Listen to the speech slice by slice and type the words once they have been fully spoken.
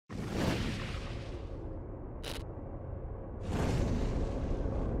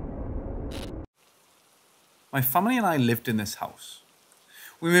My family and I lived in this house.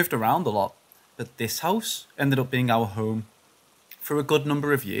 We moved around a lot, but this house ended up being our home for a good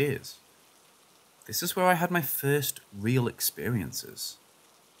number of years. This is where I had my first real experiences.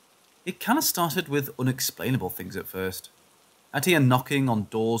 It kind of started with unexplainable things at first. I'd hear knocking on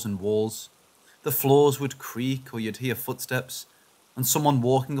doors and walls. The floors would creak or you'd hear footsteps and someone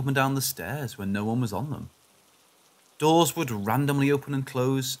walking up and down the stairs when no one was on them. Doors would randomly open and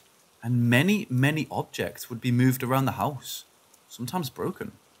close, and many objects would be moved around the house, sometimes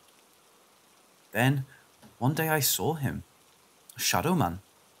broken. Then, one day I saw him, a shadow man.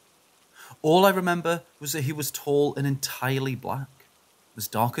 All I remember was that he was tall and entirely black, as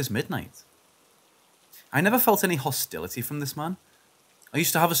dark as midnight. I never felt any hostility from this man. I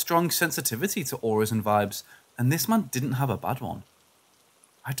used to have a strong sensitivity to auras and vibes, and this man didn't have a bad one.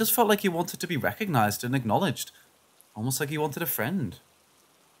 I just felt like he wanted to be recognized and acknowledged, almost like he wanted a friend.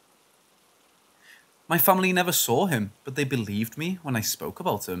 My family never saw him, but they believed me when I spoke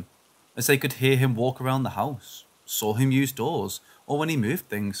about him, as they could hear him walk around the house, saw him use doors, or when he moved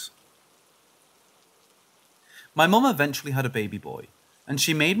things. My mum eventually had a baby boy, and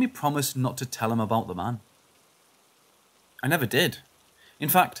she made me promise not to tell him about the man. I never did. In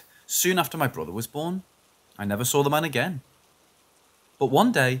fact, soon after my brother was born, I never saw the man again. But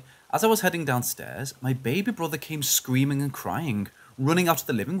one day, as I was heading downstairs, my baby brother came screaming and crying, running out of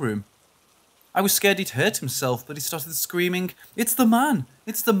the living room. I was scared he'd hurt himself, but he started screaming, "It's the man!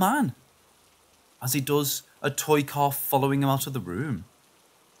 It's the man!" As he does, a toy car following him out of the room.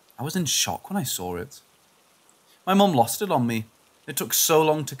 I was in shock when I saw it. My mum lost it on me. It took so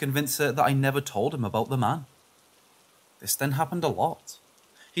long to convince her that I never told him about the man. This then happened a lot.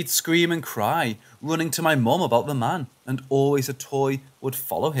 He'd scream and cry, running to my mum about the man, and always a toy would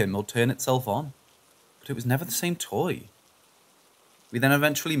follow him or turn itself on. But it was never the same toy. We then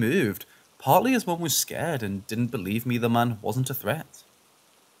eventually moved, partly as mum was scared and didn't believe me the man wasn't a threat.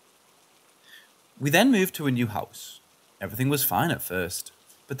 We then moved to a new house. Everything was fine at first,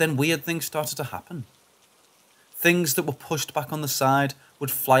 but then weird things started to happen. Things that were pushed back on the side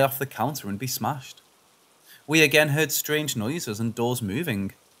would fly off the counter and be smashed. We again heard strange noises and doors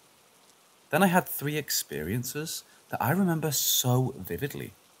moving. Then I had 3 experiences that I remember so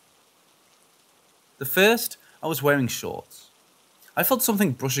vividly. The first, I was wearing shorts. I felt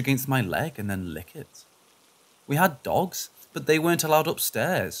something brush against my leg and then lick it. We had dogs, but they weren't allowed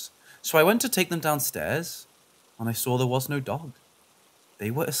upstairs, so I went to take them downstairs, and I saw there was no dog.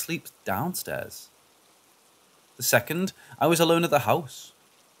 They were asleep downstairs. The second, I was alone at the house.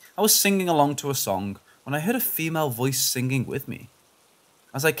 I was singing along to a song when I heard a female voice singing with me.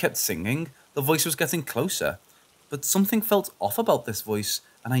 As I kept singing, the voice was getting closer, but something felt off about this voice,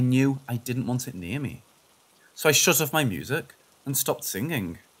 and I knew I didn't want it near me. So I shut off my music and stopped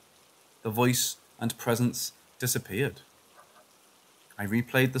singing. The voice and presence disappeared. I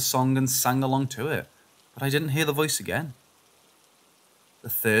replayed the song and sang along to it, but I didn't hear the voice again. The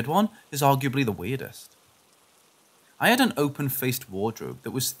third one is arguably the weirdest. I had an open-faced wardrobe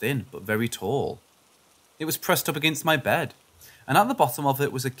that was thin but very tall. It was pressed up against my bed, and at the bottom of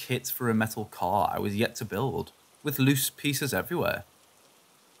it was a kit for a metal car I was yet to build, with loose pieces everywhere.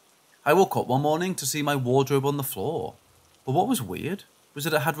 I woke up one morning to see my wardrobe on the floor, but what was weird was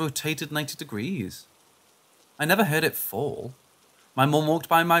that it had rotated 90 degrees. I never heard it fall. My mum walked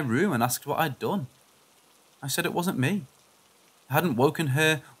by my room and asked what I'd done. I said it wasn't me. I hadn't woken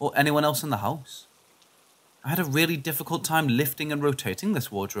her or anyone else in the house. I had a really difficult time lifting and rotating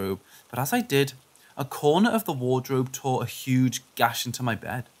this wardrobe, but as I did, a corner of the wardrobe tore a huge gash into my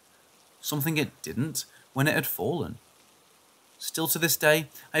bed, something it didn't when it had fallen. Still to this day,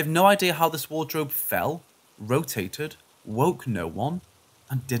 I have no idea how this wardrobe fell, rotated, woke no one,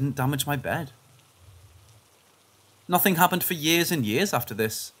 and didn't damage my bed. Nothing happened for years and years after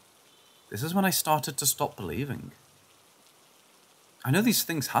this. This is when I started to stop believing. I know these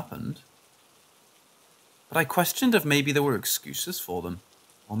things happened, but I questioned if maybe there were excuses for them,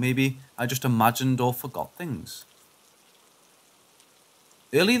 or maybe I just imagined or forgot things.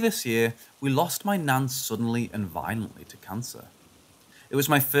 Early this year, we lost my nan suddenly and violently to cancer. It was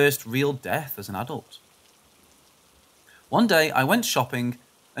my first real death as an adult. One day, I went shopping,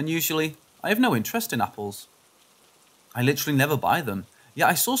 and usually, I have no interest in apples. I literally never buy them, yet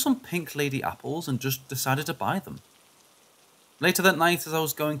I saw some pink lady apples and just decided to buy them. Later that night, as I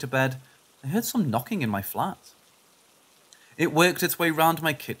was going to bed, I heard some knocking in my flat. It worked its way round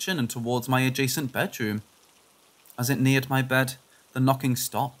my kitchen and towards my adjacent bedroom. As it neared my bed, the knocking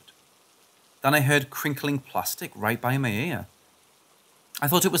stopped. Then I heard crinkling plastic right by my ear. I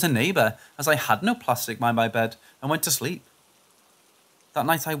thought it was a neighbour, as I had no plastic by my bed, and went to sleep. That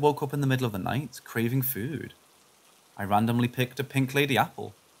night I woke up in the middle of the night, craving food. I randomly picked a pink lady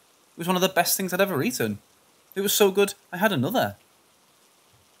apple. It was one of the best things I'd ever eaten. It was so good, I had another.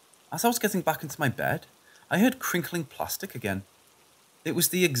 As I was getting back into my bed, I heard crinkling plastic again. It was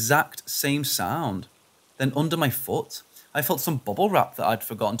the exact same sound. Then under my foot, I felt some bubble wrap that I'd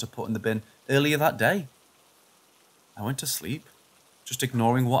forgotten to put in the bin earlier that day. I went to sleep, just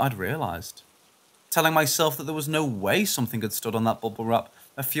ignoring what I'd realised, telling myself that there was no way something had stood on that bubble wrap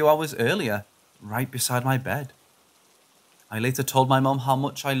a few hours earlier, right beside my bed. I later told my mum how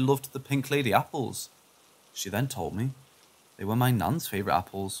much I loved the pink lady apples. She then told me they were my nan's favourite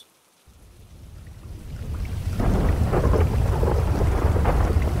apples.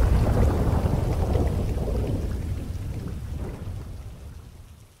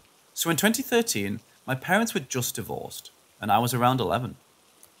 So in 2013, my parents were just divorced, and I was around 11.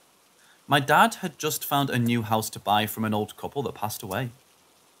 My dad had just found a new house to buy from an old couple that passed away.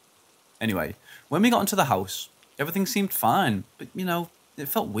 Anyway, when we got into the house, everything seemed fine, but it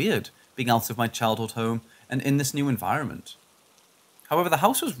felt weird being out of my childhood home and in this new environment. However, the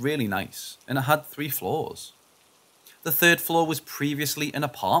house was really nice, and it had 3 floors. The 3rd floor was previously an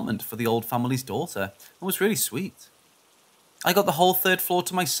apartment for the old family's daughter, and was really sweet. I got the whole 3rd floor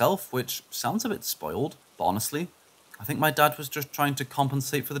to myself, which sounds a bit spoiled, but honestly, I think my dad was just trying to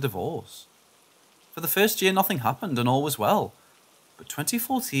compensate for the divorce. For the first year, nothing happened and all was well, but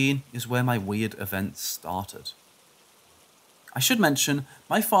 2014 is where my weird events started. I should mention,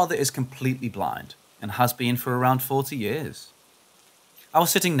 my father is completely blind and has been for around 40 years. I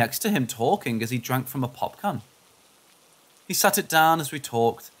was sitting next to him talking as he drank from a pop can. He sat it down as we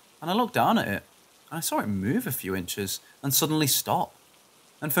talked, and I looked down at it, and I saw it move a few inches and suddenly stop.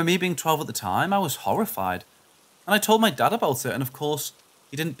 And for me being 12 at the time, I was horrified. And I told my dad about it, and of course,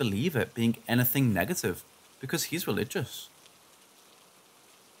 he didn't believe it being anything negative, because he's religious.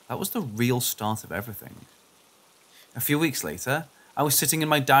 That was the real start of everything. A few weeks later, I was sitting in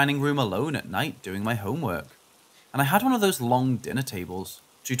my dining room alone at night doing my homework, and I had one of those long dinner tables,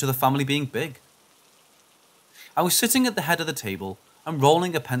 due to the family being big. I was sitting at the head of the table and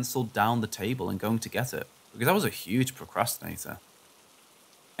rolling a pencil down the table and going to get it, because I was a huge procrastinator.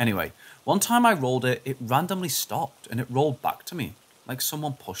 Anyway, one time I rolled it, it randomly stopped and it rolled back to me, like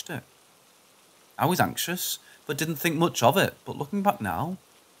someone pushed it. I was anxious, but didn't think much of it, but looking back now,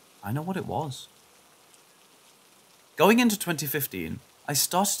 I know what it was. Going into 2015, I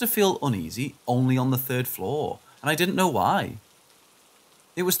started to feel uneasy only on the 3rd floor, and I didn't know why.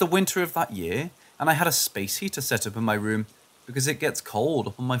 It was the winter of that year, and I had a space heater set up in my room because it gets cold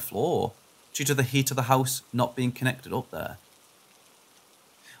up on my floor due to the heat of the house not being connected up there.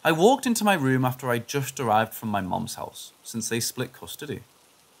 I walked into my room after I just arrived from my mom's house, since they split custody.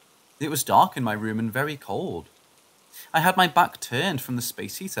 It was dark in my room and very cold. I had my back turned from the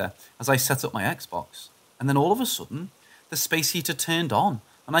space heater as I set up my Xbox, and then all of a sudden, the space heater turned on,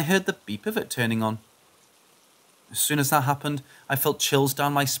 and I heard the beep of it turning on. As soon as that happened, I felt chills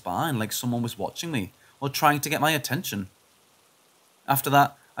down my spine like someone was watching me, or trying to get my attention. After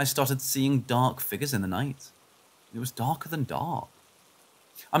that, I started seeing dark figures in the night. It was darker than dark.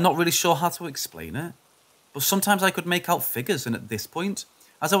 I'm not really sure how to explain it, but sometimes I could make out figures, and at this point,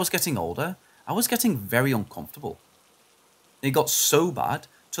 as I was getting older, I was getting very uncomfortable. It got so bad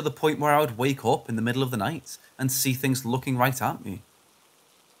to the point where I would wake up in the middle of the night and see things looking right at me.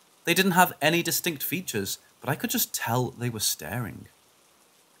 They didn't have any distinct features, but I could just tell they were staring.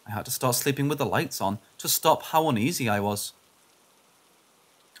 I had to start sleeping with the lights on to stop how uneasy I was.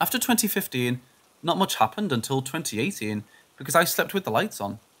 After 2015, not much happened until 2018 because I slept with the lights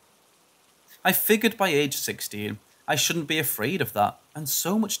on. I figured by age 16 I shouldn't be afraid of that, and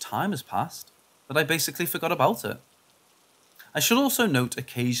so much time has passed that I basically forgot about it. I should also note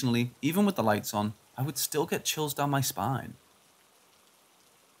occasionally, even with the lights on, I would still get chills down my spine.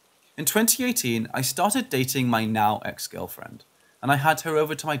 In 2018, I started dating my now ex-girlfriend, and I had her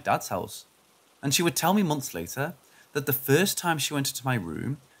over to my dad's house, and she would tell me months later that the first time she went into my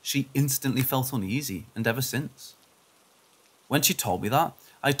room, she instantly felt uneasy, and ever since. When she told me that,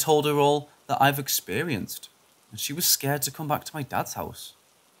 I told her all that I've experienced, and she was scared to come back to my dad's house.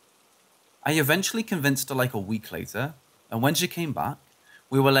 I eventually convinced her like a week later, and when she came back,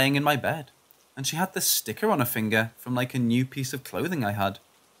 we were laying in my bed, and she had this sticker on her finger from like a new piece of clothing I had.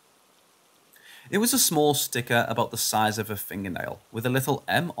 It was a small sticker about the size of a fingernail, with a little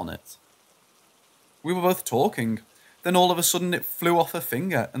M on it. We were both talking, then all of a sudden it flew off her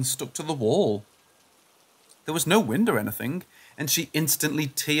finger and stuck to the wall. There was no wind or anything, and she instantly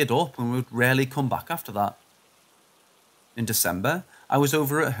teared up and would rarely come back after that. In December, I was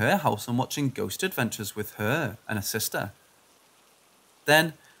over at her house and watching Ghost Adventures with her and her sister.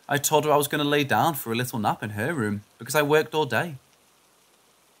 Then, I told her I was going to lay down for a little nap in her room because I worked all day.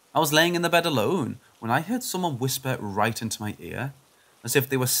 I was laying in the bed alone when I heard someone whisper right into my ear, as if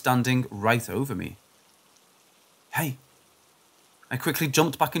they were standing right over me. "Hey." I quickly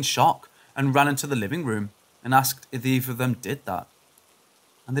jumped back in shock and ran into the living room and asked if either of them did that.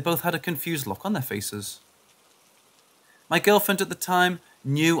 And they both had a confused look on their faces. My girlfriend at the time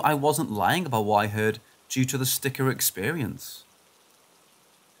knew I wasn't lying about what I heard due to the sticker experience.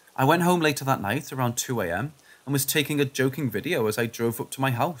 I went home later that night around 2 a.m. and was taking a joking video as I drove up to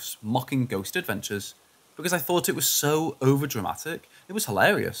my house, mocking ghost adventures, because I thought it was so overdramatic. It was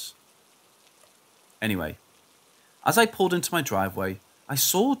hilarious. Anyway, as I pulled into my driveway, I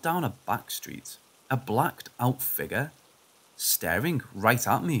saw down a back street a blacked out figure staring right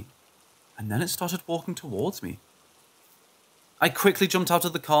at me, and then it started walking towards me. I quickly jumped out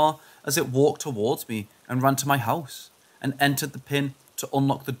of the car as it walked towards me and ran to my house and entered the pin to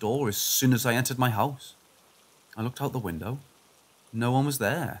unlock the door as soon as I entered my house. I looked out the window. No one was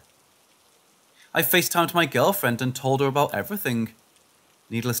there. I FaceTimed my girlfriend and told her about everything.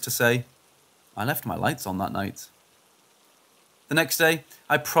 Needless to say, I left my lights on that night. The next day,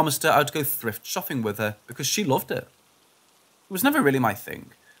 I promised her I'd go thrift shopping with her because she loved it. It was never really my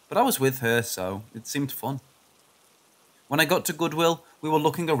thing, but I was with her, so it seemed fun. When I got to Goodwill, we were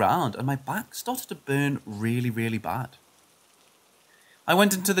looking around and my back started to burn really, really bad. I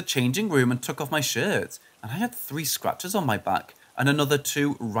went into the changing room and took off my shirt, and I had 3 scratches on my back and another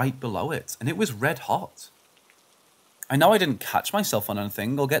 2 right below it, and it was red hot. I know I didn't catch myself on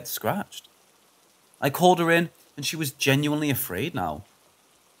anything or get scratched. I called her in, and she was genuinely afraid now.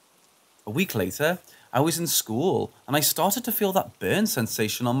 A week later, I was in school, and I started to feel that burn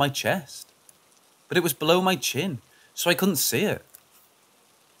sensation on my chest. But it was below my chin, so I couldn't see it.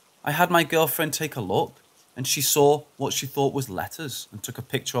 I had my girlfriend take a look, and she saw what she thought was letters and took a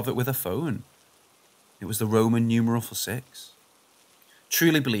picture of it with her phone. It was the Roman numeral for 6.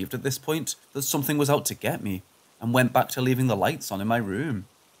 Truly believed at this point that something was out to get me, and went back to leaving the lights on in my room.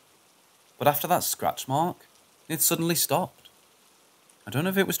 But after that scratch mark, it suddenly stopped. I don't know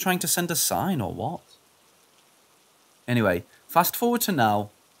if it was trying to send a sign or what. Anyway, fast forward to now,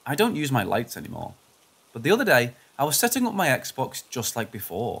 I don't use my lights anymore. But the other day, I was setting up my Xbox just like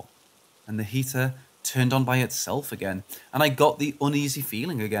before, and the heater turned on by itself again, and I got the uneasy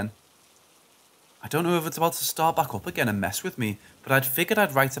feeling again. I don't know if it's about to start back up again and mess with me, but I'd figured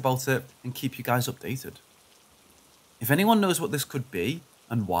I'd write about it and keep you guys updated. If anyone knows what this could be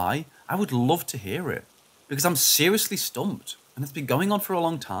and why, I would love to hear it, because I'm seriously stumped, and it's been going on for a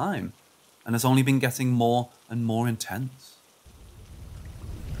long time, and has only been getting more and more intense.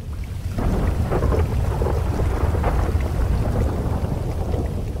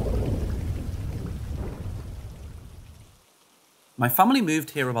 My family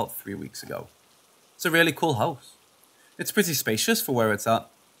moved here about 3 weeks ago. It's a really cool house. It's pretty spacious for where it's at.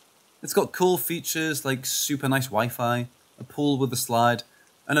 It's got cool features like super nice Wi-Fi, a pool with a slide,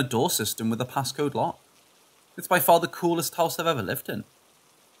 and a door system with a passcode lock. It's by far the coolest house I've ever lived in.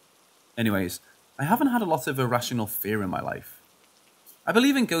 Anyways, I haven't had a lot of irrational fear in my life. I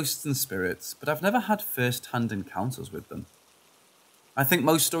believe in ghosts and spirits, but I've never had first-hand encounters with them. I think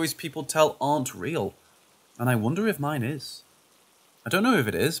most stories people tell aren't real, and I wonder if mine is. I don't know if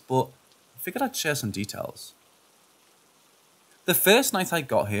it is, but I figured I'd share some details. The first night I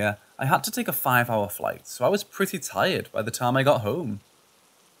got here, I had to take a 5-hour flight, so I was pretty tired by the time I got home.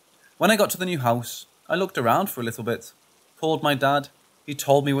 When I got to the new house, I looked around for a little bit, called my dad, he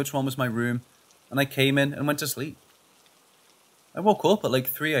told me which one was my room, and I came in and went to sleep. I woke up at like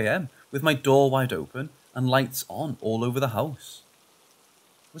 3 a.m. with my door wide open and lights on all over the house.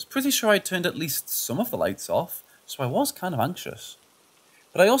 I was pretty sure I'd turned at least some of the lights off, so I was kind of anxious.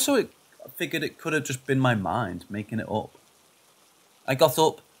 But I also figured it could have just been my mind making it up. I got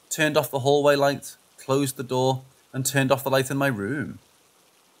up, turned off the hallway light, closed the door, and turned off the light in my room.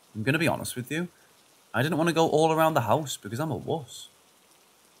 I'm going to be honest with you, I didn't want to go all around the house because I'm a wuss.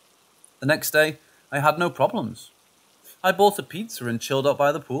 The next day, I had no problems. I bought a pizza and chilled out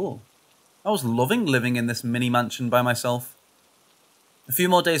by the pool. I was loving living in this mini mansion by myself. A few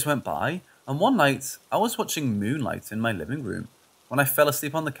more days went by, and one night I was watching Moonlight in my living room when I fell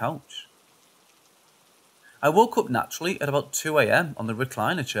asleep on the couch. I woke up naturally at about 2 a.m. on the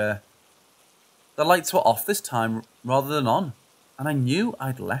recliner chair. The lights were off this time rather than on, and I knew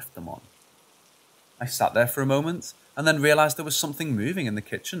I'd left them on. I sat there for a moment and then realised there was something moving in the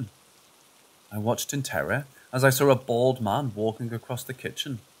kitchen. I watched in terror as I saw a bald man walking across the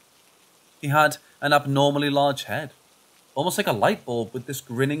kitchen. He had an abnormally large head, almost like a light bulb with this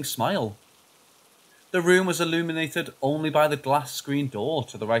grinning smile. The room was illuminated only by the glass screen door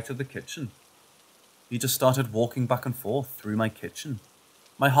to the right of the kitchen. He just started walking back and forth through my kitchen.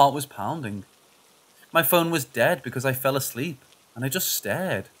 My heart was pounding. My phone was dead because I fell asleep, and I just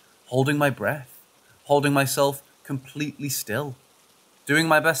stared, holding my breath, holding myself completely still, doing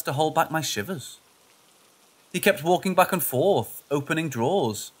my best to hold back my shivers. He kept walking back and forth, opening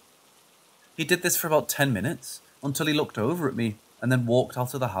drawers. He did this for about 10 minutes, until he looked over at me and then walked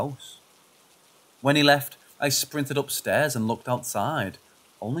out of the house. When he left, I sprinted upstairs and looked outside,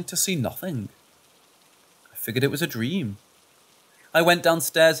 only to see nothing. I figured it was a dream. I went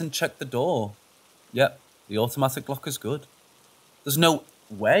downstairs and checked the door. Yep, the automatic lock is good. There's no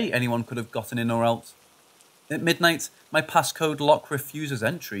way anyone could have gotten in or out. At midnight, my passcode lock refuses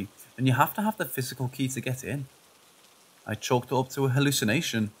entry, and you have to have the physical key to get in. I chalked it up to a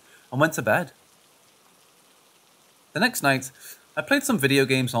hallucination and went to bed. The next night, I played some video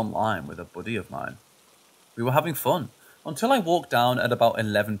games online with a buddy of mine. We were having fun until I walked down at about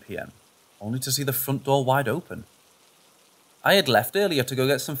 11 PM, only to see the front door wide open. I had left earlier to go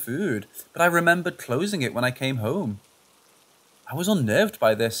get some food, but I remembered closing it when I came home. I was unnerved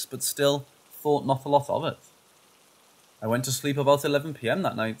by this, but still thought not a lot of it. I went to sleep about 11 PM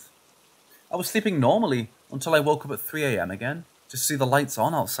that night. I was sleeping normally until I woke up at 3 AM again to see the lights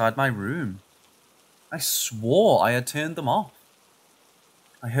on outside my room. I swore I had turned them off.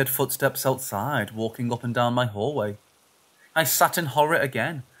 I heard footsteps outside walking up and down my hallway. I sat in horror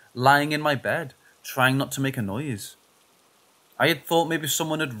again, lying in my bed, trying not to make a noise. I had thought maybe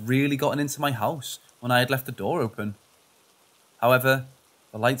someone had really gotten into my house when I had left the door open. However,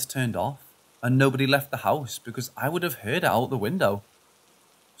 the lights turned off and nobody left the house because I would have heard it out the window.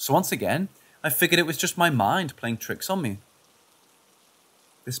 So once again, I figured it was just my mind playing tricks on me.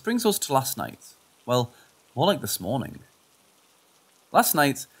 This brings us to last night. Well, more like this morning. Last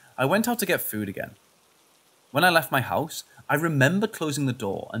night, I went out to get food again. When I left my house, I remembered closing the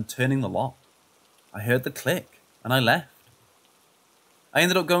door and turning the lock. I heard the click and I left. I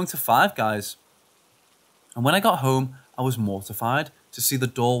ended up going to Five Guys. And when I got home, I was mortified to see the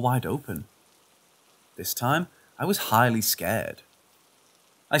door wide open. This time, I was highly scared.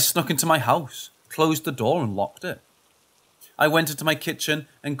 I snuck into my house, closed the door and locked it. I went into my kitchen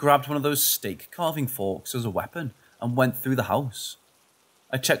and grabbed one of those steak carving forks as a weapon and went through the house.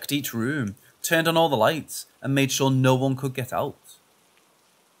 I checked each room, turned on all the lights, and made sure no one could get out.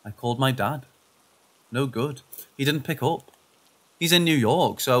 I called my dad. No good. He didn't pick up. He's in New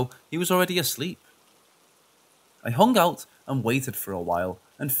York, so he was already asleep. I hung out and waited for a while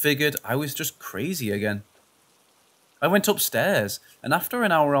and figured I was just crazy again. I went upstairs, and after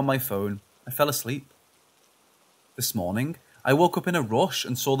an hour on my phone, I fell asleep. This morning, I woke up in a rush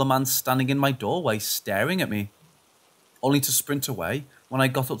and saw the man standing in my doorway staring at me, only to sprint away when I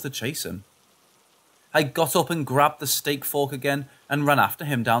got up to chase him. I got up and grabbed the steak fork again and ran after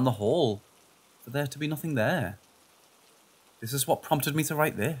him down the hall, for there to be nothing there. This is what prompted me to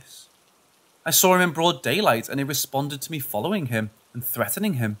write this. I saw him in broad daylight and he responded to me following him and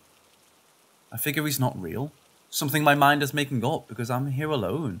threatening him. I figure he's not real, something my mind is making up because I'm here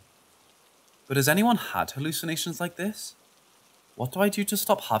alone. But has anyone had hallucinations like this? What do I do to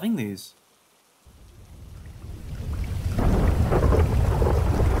stop having these?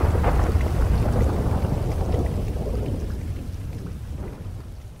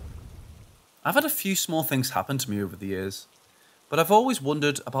 I've had a few small things happen to me over the years, but I've always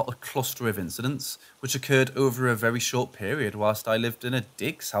wondered about a cluster of incidents which occurred over a very short period whilst I lived in a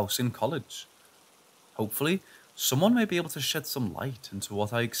digs house in college. Hopefully, someone may be able to shed some light into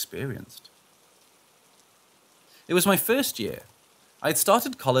what I experienced. It was my first year. I had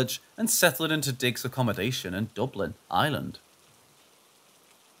started college and settled into digs accommodation in Dublin, Ireland.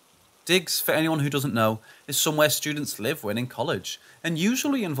 Digs, for anyone who doesn't know, is somewhere students live when in college, and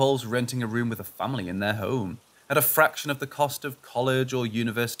usually involves renting a room with a family in their home, at a fraction of the cost of college or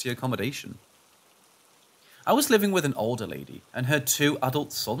university accommodation. I was living with an older lady and her 2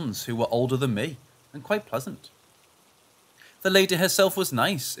 adult sons who were older than me, and quite pleasant. The lady herself was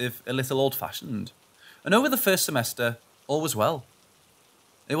nice, if a little old-fashioned, and over the first semester, all was well.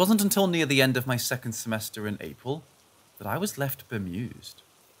 It wasn't until near the end of my second semester in April that I was left bemused.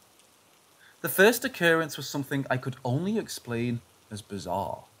 The first occurrence was something I could only explain as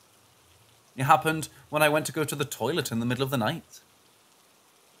bizarre. It happened when I went to go to the toilet in the middle of the night.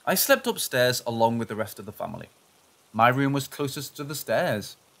 I slept upstairs along with the rest of the family. My room was closest to the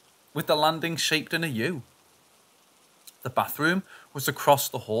stairs, with the landing shaped in a U. The bathroom was across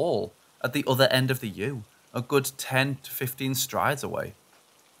the hall, at the other end of the U, a good 10 to 15 strides away.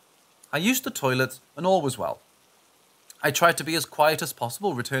 I used the toilet and all was well. I tried to be as quiet as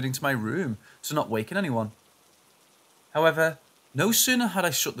possible, returning to my room to not waken anyone. However, no sooner had I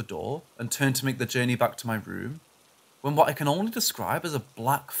shut the door and turned to make the journey back to my room, when what I can only describe as a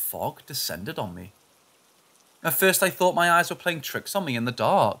black fog descended on me. At first I thought my eyes were playing tricks on me in the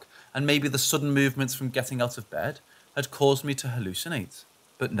dark, and maybe the sudden movements from getting out of bed had caused me to hallucinate.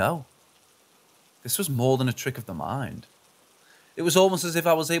 But no, this was more than a trick of the mind. It was almost as if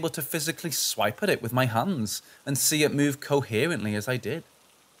I was able to physically swipe at it with my hands and see it move coherently as I did.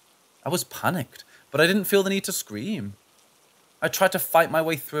 I was panicked, but I didn't feel the need to scream. I tried to fight my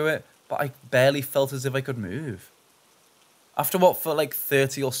way through it, but I barely felt as if I could move. After what felt like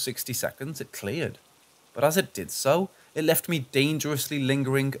 30 or 60 seconds, it cleared. But as it did so, it left me dangerously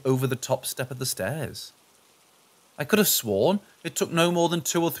lingering over the top step of the stairs. I could have sworn it took no more than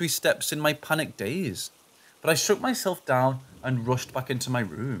 2 or 3 steps in my panicked daze, but I shook myself down and rushed back into my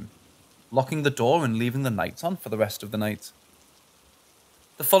room, locking the door and leaving the lights on for the rest of the night.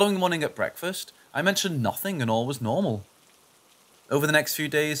 The following morning at breakfast, I mentioned nothing and all was normal. Over the next few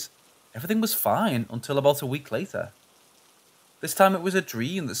days, everything was fine until about a week later. This time it was a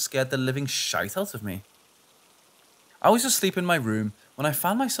dream that scared the living shite out of me. I was asleep in my room when I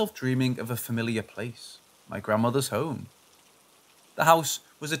found myself dreaming of a familiar place, my grandmother's home. The house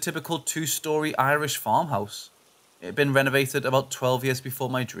was a typical 2-story Irish farmhouse. It had been renovated about 12 years before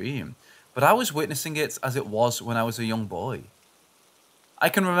my dream, but I was witnessing it as it was when I was a young boy. I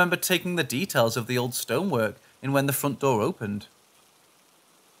can remember taking the details of the old stonework in when the front door opened.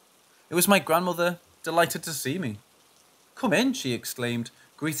 It was my grandmother, delighted to see me. "Come in," she exclaimed,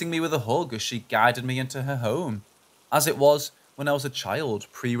 greeting me with a hug as she guided me into her home, as it was when I was a child,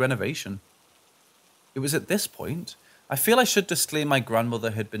 pre-renovation. It was at this point I feel I should disclaim my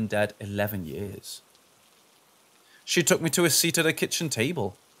grandmother had been dead 11 years. She took me to a seat at a kitchen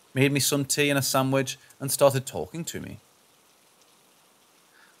table, made me some tea and a sandwich, and started talking to me.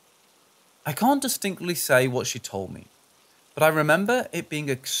 I can't distinctly say what she told me, but I remember it being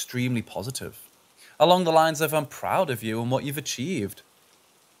extremely positive, along the lines of "I'm proud of you and what you've achieved."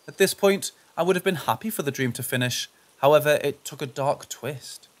 At this point, I would have been happy for the dream to finish, however, it took a dark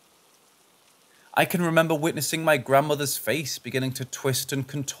twist. I can remember witnessing my grandmother's face beginning to twist and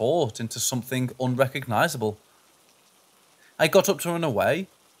contort into something unrecognizable. I got up to run away,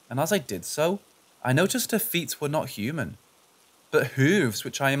 and as I did so, I noticed her feet were not human, but hooves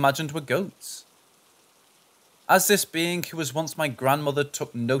which I imagined were goats. As this being who was once my grandmother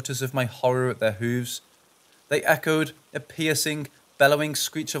took notice of my horror at their hooves, they echoed a piercing, bellowing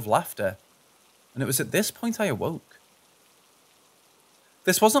screech of laughter, and it was at this point I awoke.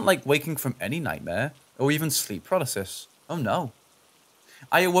 This wasn't like waking from any nightmare, or even sleep paralysis. Oh no.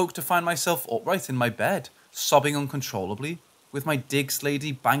 I awoke to find myself upright in my bed, sobbing uncontrollably, with my digs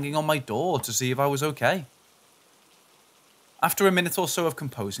lady banging on my door to see if I was okay. After a minute or so of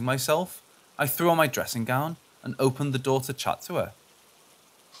composing myself, I threw on my dressing gown and opened the door to chat to her.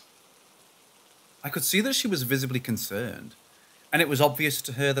 I could see that she was visibly concerned, and it was obvious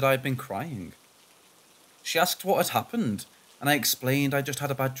to her that I had been crying. She asked what had happened, and I explained I just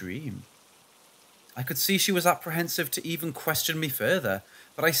had a bad dream. I could see she was apprehensive to even question me further,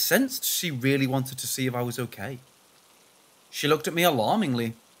 but I sensed she really wanted to see if I was okay. She looked at me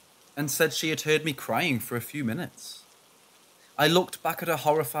alarmingly and said she had heard me crying for a few minutes. I looked back at her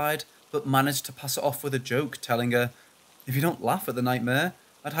horrified, but managed to pass it off with a joke, telling her, "If you don't laugh at the nightmare,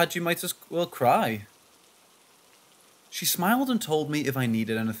 I'd had you might as well cry." She smiled and told me if I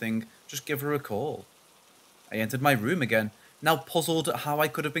needed anything, just give her a call. I entered my room again, now puzzled at how I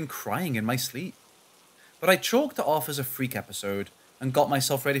could have been crying in my sleep. But I chalked it off as a freak episode and got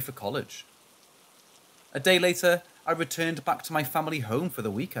myself ready for college. A day later, I returned back to my family home for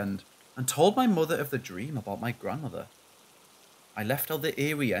the weekend and told my mother of the dream about my grandmother. I left out the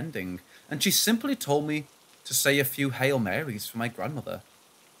eerie ending, and she simply told me to say a few Hail Marys for my grandmother.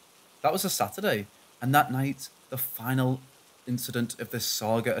 That was a Saturday, and that night, the final incident of this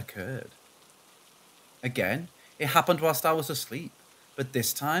saga occurred. Again, it happened whilst I was asleep, but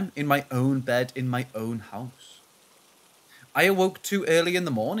this time in my own bed in my own house. I awoke too early in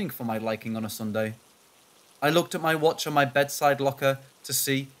the morning for my liking on a Sunday. I looked at my watch on my bedside locker to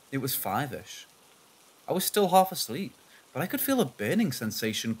see it was 5-ish. I was still half asleep, but I could feel a burning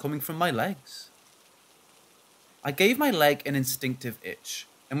sensation coming from my legs. I gave my leg an instinctive itch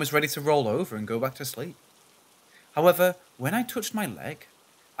and was ready to roll over and go back to sleep. However, when I touched my leg,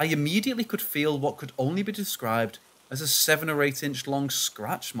 I immediately could feel what could only be described as a 7 or 8 inch long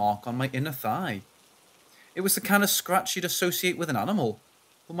scratch mark on my inner thigh. It was the kind of scratch you'd associate with an animal,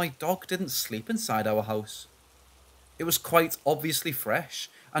 but my dog didn't sleep inside our house. It was quite obviously fresh,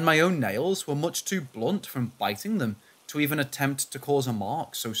 and my own nails were much too blunt from biting them to even attempt to cause a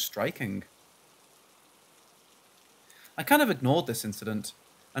mark so striking. I kind of ignored this incident,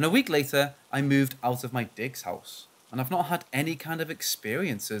 and a week later I moved out of my digs house, and I've not had any kind of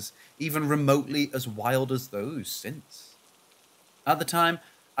experiences even remotely as wild as those since. At the time,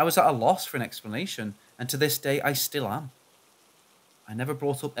 I was at a loss for an explanation, and to this day I still am. I never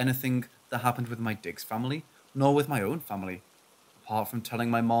brought up anything that happened with my digs family, nor with my own family, apart from telling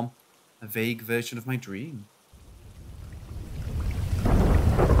my mom a vague version of my dream.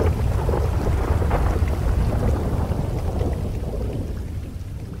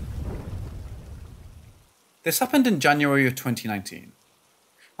 This happened in January of 2019.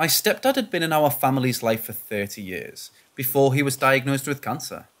 My stepdad had been in our family's life for 30 years, before he was diagnosed with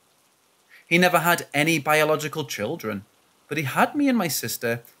cancer. He never had any biological children, but he had me and my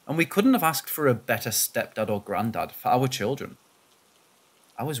sister, and we couldn't have asked for a better stepdad or granddad for our children.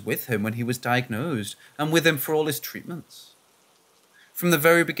 I was with him when he was diagnosed, and with him for all his treatments. From the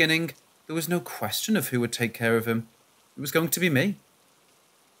very beginning, there was no question of who would take care of him. It was going to be me.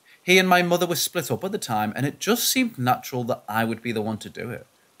 He and my mother were split up at the time, and it just seemed natural that I would be the one to do it,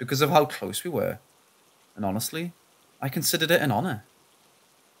 because of how close we were. And honestly, I considered it an honour.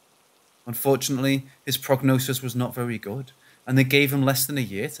 Unfortunately, his prognosis was not very good, and they gave him less than a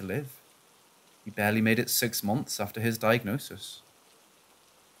year to live. He barely made it 6 months after his diagnosis.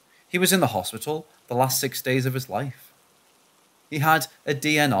 He was in the hospital the last 6 days of his life. He had a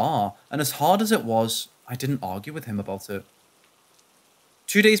DNR, and as hard as it was, I didn't argue with him about it.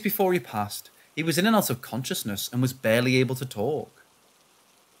 2 days before he passed, he was in and out of consciousness and was barely able to talk.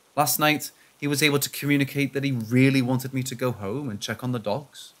 Last night, he was able to communicate that he really wanted me to go home and check on the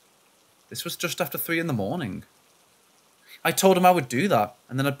dogs. This was just after 3 in the morning. I told him I would do that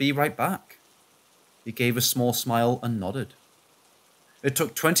and then I'd be right back. He gave a small smile and nodded. It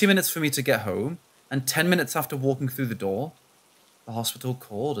took 20 minutes for me to get home, and 10 minutes after walking through the door, the hospital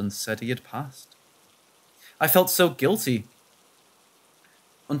called and said he had passed. I felt so guilty,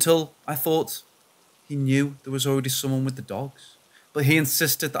 until I thought he knew there was already someone with the dogs, but he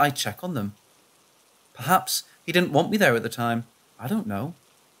insisted that I check on them. Perhaps he didn't want me there at the time. I don't know.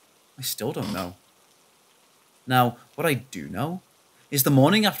 I still don't know. Now, what I do know is the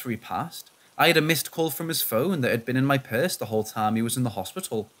morning after he passed, I had a missed call from his phone that had been in my purse the whole time he was in the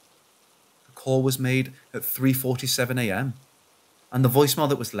hospital. The call was made at 3:47 a.m. and the voicemail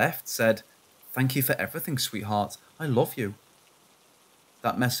that was left said, "Thank you for everything, sweetheart. I love you."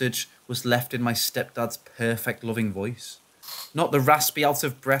 That message was left in my stepdad's perfect loving voice, not the raspy,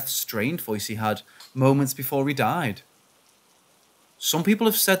 out-of-breath, strained voice he had moments before he died. Some people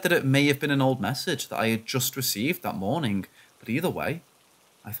have said that it may have been an old message that I had just received that morning, but either way,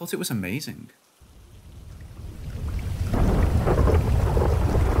 I thought it was amazing.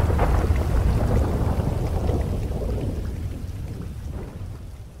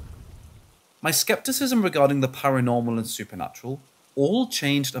 My skepticism regarding the paranormal and supernatural all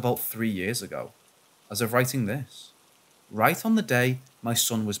changed about 3 years ago, as of writing this, right on the day my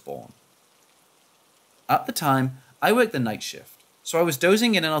son was born. At the time, I worked the night shift, so I was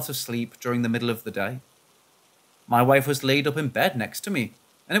dozing in and out of sleep during the middle of the day. My wife was laid up in bed next to me,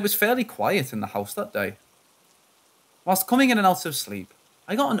 and it was fairly quiet in the house that day. Whilst coming in and out of sleep,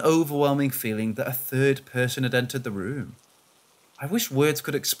 I got an overwhelming feeling that a third person had entered the room. I wish words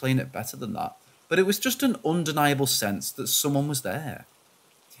could explain it better than that, but it was just an undeniable sense that someone was there.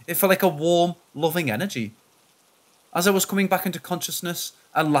 It felt like a warm, loving energy. As I was coming back into consciousness,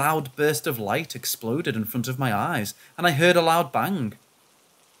 a loud burst of light exploded in front of my eyes, and I heard a loud bang.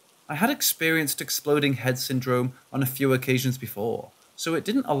 I had experienced exploding head syndrome on a few occasions before, so it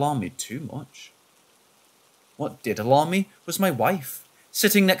didn't alarm me too much. What did alarm me was my wife,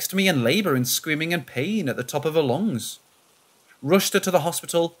 sitting next to me in labour and screaming in pain at the top of her lungs. Rushed her to the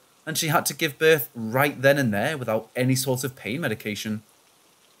hospital, and she had to give birth right then and there without any sort of pain medication.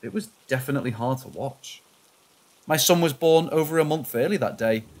 It was definitely hard to watch. My son was born over a month early that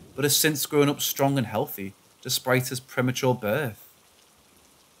day, but has since grown up strong and healthy, despite his premature birth.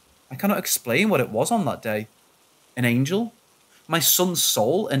 I cannot explain what it was on that day. An angel? My son's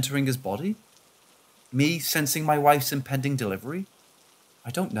soul entering his body? Me sensing my wife's impending delivery?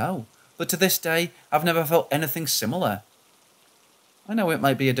 I don't know, but to this day, I've never felt anything similar. I know it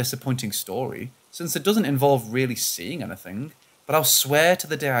might be a disappointing story, since it doesn't involve really seeing anything, but I'll swear to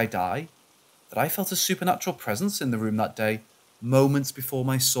the day I die that I felt a supernatural presence in the room that day, moments before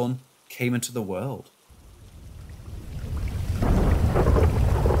my son came into the world.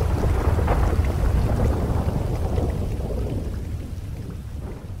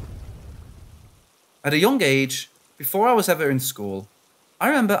 At a young age, before I was ever in school, I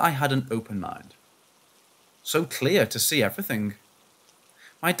remember I had an open mind. so clear to see everything.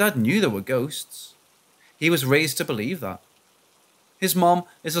 My dad knew there were ghosts. He was raised to believe that. His mom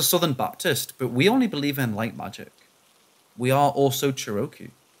is a Southern Baptist, but we only believe in light magic. We are also Cherokee.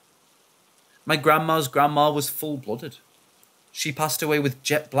 My grandma's grandma was full-blooded. She passed away with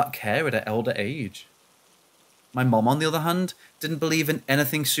jet black hair at an elder age. My mom, on the other hand, didn't believe in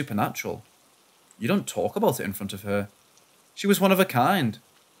anything supernatural. You don't talk about it in front of her. She was one of a kind.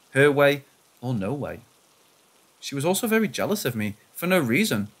 Her way or no way. She was also very jealous of me for no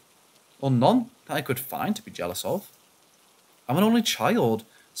reason, or none that I could find to be jealous of. I'm an only child,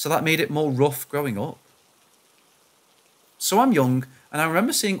 so that made it more rough growing up. So I'm young, and I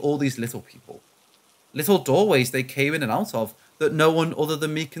remember seeing all these little people. Little doorways they came in and out of that no one other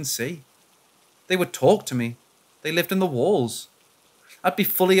than me can see. They would talk to me. They lived in the walls. I'd be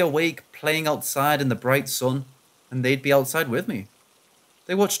fully awake, playing outside in the bright sun, and they'd be outside with me.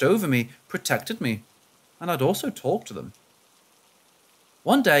 They watched over me, protected me, and I'd also talk to them.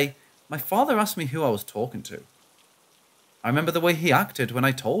 One day, my father asked me who I was talking to. I remember the way he acted when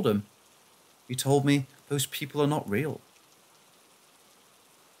I told him. He told me those people are not real.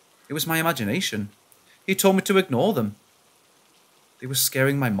 It was my imagination. He told me to ignore them. They were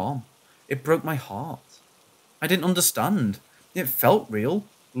scaring my mom. It broke my heart. I didn't understand. It felt real,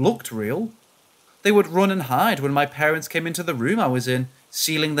 looked real. They would run and hide when my parents came into the room I was in,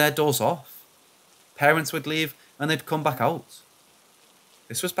 sealing their doors off. Parents would leave and they'd come back out.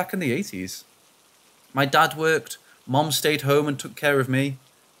 This was back in the 80s. My dad worked, Mom stayed home and took care of me.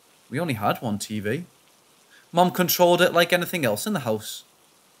 We only had one TV. Mom controlled it like anything else in the house.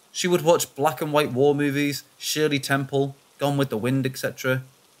 She would watch black and white war movies, Shirley Temple, Gone with the Wind, etc.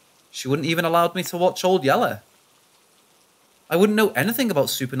 She wouldn't even allow me to watch Old Yeller. I wouldn't know anything about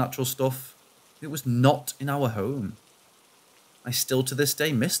supernatural stuff. It was not in our home. I still to this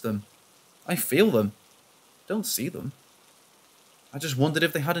day miss them. I feel them. Don't see them. I just wondered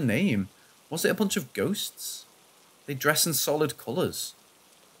if they had a name. Was it a bunch of ghosts? They dress in solid colours.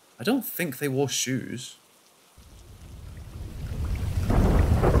 I don't think they wore shoes.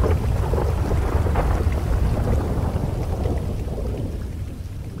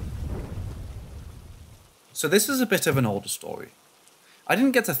 So this is a bit of an older story. I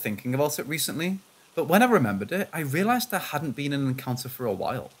didn't get to thinking about it recently, but when I remembered it, I realised there hadn't been an encounter for a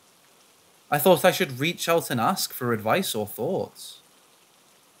while. I thought I should reach out and ask for advice or thoughts.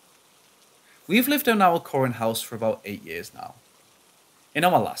 We've lived in our current house for about 8 years now. In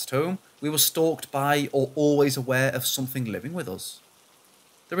our last home, we were stalked by or always aware of something living with us.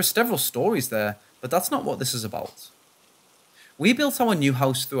 There are several stories there, but that's not what this is about. We built our new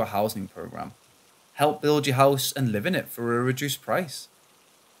house through a housing program. Help build your house and live in it for a reduced price.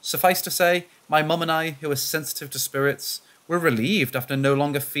 Suffice to say, my mum and I, who are sensitive to spirits, were relieved after no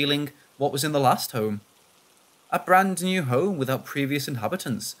longer feeling what was in the last home. A brand new home without previous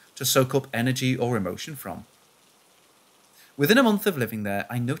inhabitants to soak up energy or emotion from. Within a month of living there,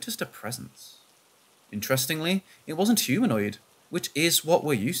 I noticed a presence. Interestingly, it wasn't humanoid, which is what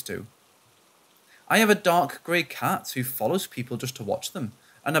we're used to. I have a dark grey cat who follows people just to watch them,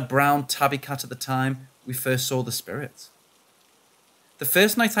 and a brown tabby cat at the time we first saw the spirit. The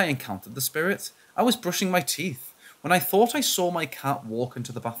first night I encountered the spirit, I was brushing my teeth when I thought I saw my cat walk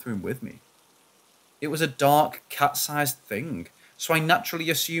into the bathroom with me. It was a dark, cat-sized thing, so I naturally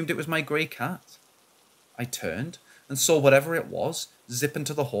assumed it was my grey cat. I turned and saw whatever it was zip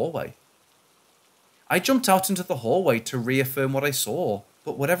into the hallway. I jumped out into the hallway to reaffirm what I saw,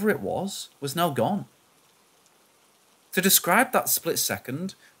 but whatever it was now gone. To describe that split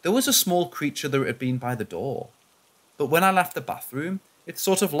second, there was a small creature that had been by the door, but when I left the bathroom, it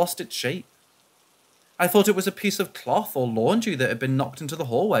sort of lost its shape. I thought it was a piece of cloth or laundry that had been knocked into the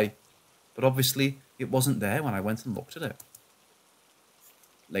hallway, but obviously it wasn't there when I went and looked at it.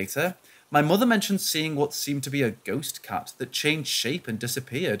 Later, my mother mentioned seeing what seemed to be a ghost cat that changed shape and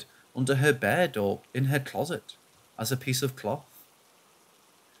disappeared under her bed or in her closet as a piece of cloth.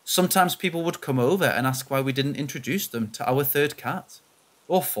 Sometimes people would come over and ask why we didn't introduce them to our third cat,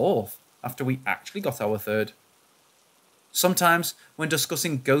 or fourth, after we actually got our third. Sometimes, when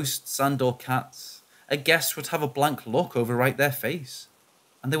discussing ghosts and or cats, a guest would have a blank look overwrite their face,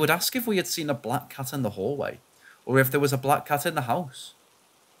 and they would ask if we had seen a black cat in the hallway, or if there was a black cat in the house.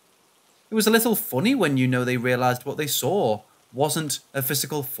 It was a little funny when they realised what they saw wasn't a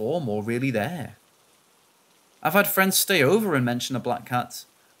physical form or really there. I've had friends stay over and mention a black cat,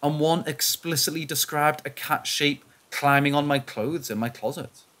 and one explicitly described a cat shape climbing on my clothes in my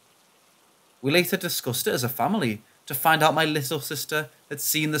closet. We later discussed it as a family to find out my little sister had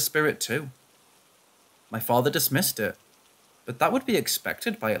seen the spirit too. My father dismissed it, but that would be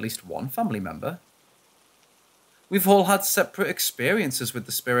expected by at least one family member. We've all had separate experiences with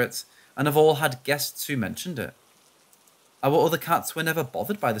the spirits and have all had guests who mentioned it. Our other cats were never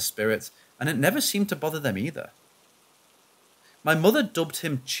bothered by the spirit, and it never seemed to bother them either. My mother dubbed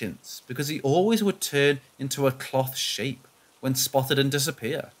him Chintz because he always would turn into a cloth shape when spotted and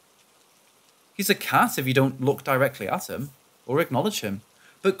disappear. He's a cat if you don't look directly at him or acknowledge him,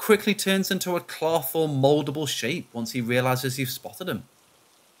 but quickly turns into a cloth or mouldable shape once he realises you've spotted him.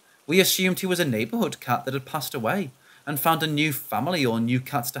 We assumed he was a neighbourhood cat that had passed away and found a new family or new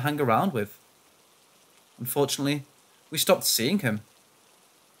cats to hang around with. Unfortunately, we stopped seeing him.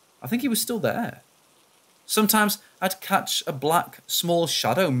 I think he was still there. Sometimes I'd catch a black, small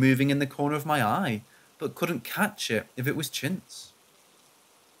shadow moving in the corner of my eye, but couldn't catch it if it was Chintz.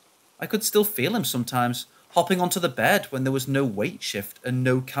 I could still feel him sometimes, hopping onto the bed when there was no weight shift and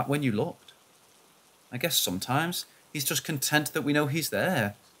no cat when you looked. I guess sometimes he's just content that we know he's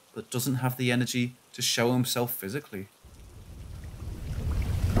there, but doesn't have the energy to show himself physically.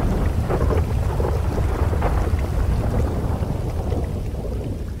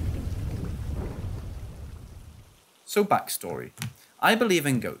 So backstory. I believe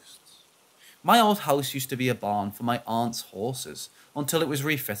in ghosts. My old house used to be a barn for my aunt's horses until it was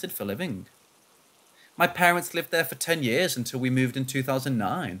refitted for living. My parents lived there for 10 years until we moved in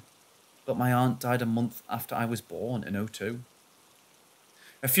 2009, but my aunt died a month after I was born in '02.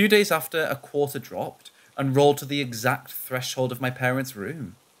 A few days after, a quarter dropped and rolled to the exact threshold of my parents'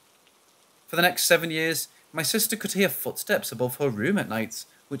 room. For the next 7 years, my sister could hear footsteps above her room at nights,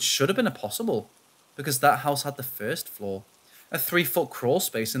 which should have been impossible, because that house had the first floor, a 3-foot crawl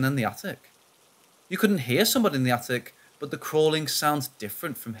space, and then the attic. You couldn't hear somebody in the attic, but the crawling sounds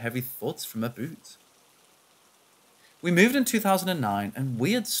different from heavy thuds from a boot. We moved in 2009, and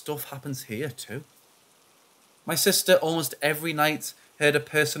weird stuff happens here too. My sister almost every night heard a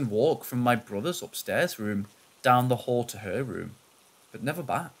person walk from my brother's upstairs room down the hall to her room, but never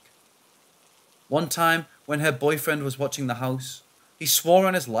back. One time, when her boyfriend was watching the house, he swore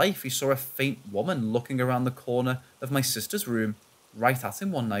on his life he saw a faint woman looking around the corner of my sister's room right at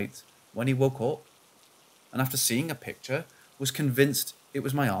him one night when he woke up, and after seeing a picture, was convinced it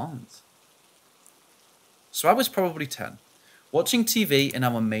was my aunt. So I was probably 10, watching TV in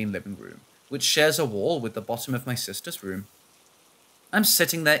our main living room, which shares a wall with the bottom of my sister's room. I'm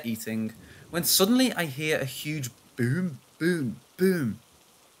sitting there eating, when suddenly I hear a huge boom, boom, boom.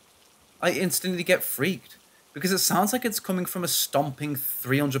 I instantly get freaked, because it sounds like it's coming from a stomping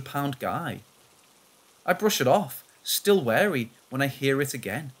 300-pound guy. I brush it off, still wary, when I hear it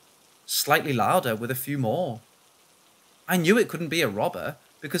again, slightly louder with a few more. I knew it couldn't be a robber,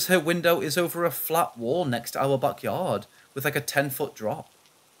 because her window is over a flat wall next to our backyard, with like a 10-foot drop.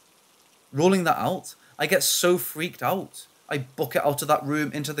 Ruling that out, I get so freaked out, I book it out of that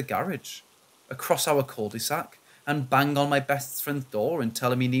room into the garage, across our cul-de-sac, and bang on my best friend's door and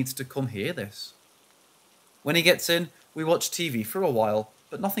tell him he needs to come hear this. When he gets in, we watch TV for a while,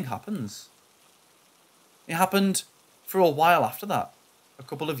 but nothing happens. It happened for a while after that, a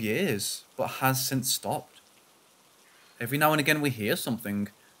couple of years, but has since stopped. Every now and again we hear something,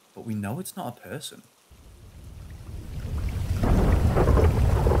 but we know it's not a person.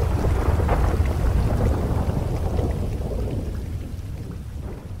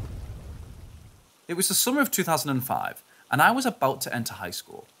 It was the summer of 2005, and I was about to enter high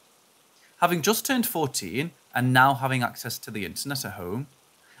school. Having just turned 14 and now having access to the internet at home,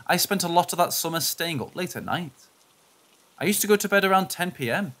 I spent a lot of that summer staying up late at night. I used to go to bed around 10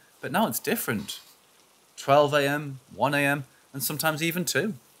 PM, but now it's different. 12 AM, 1 AM, and sometimes even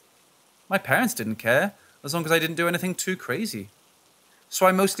 2. My parents didn't care, as long as I didn't do anything too crazy. So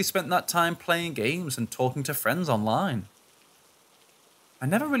I mostly spent that time playing games and talking to friends online. I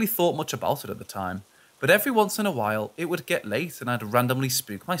never really thought much about it at the time, but every once in a while it would get late and I'd randomly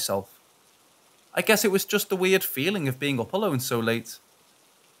spook myself. I guess it was just the weird feeling of being up alone so late.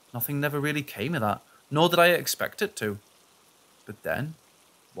 Nothing never really came of that, nor did I expect it to. But then,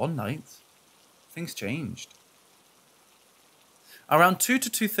 one night, things changed. Around 2 to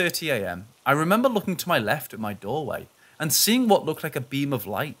 2:30 AM, I remember looking to my left at my doorway and seeing what looked like a beam of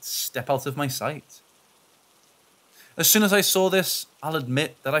light step out of my sight. As soon as I saw this, I'll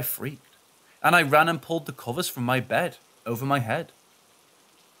admit that I freaked, and I ran and pulled the covers from my bed over my head.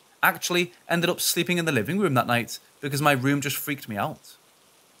 Actually, ended up sleeping in the living room that night because my room just freaked me out.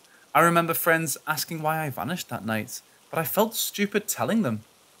 I remember friends asking why I vanished that night, but I felt stupid telling them.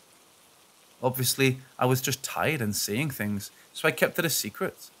 Obviously, I was just tired and seeing things, so I kept it a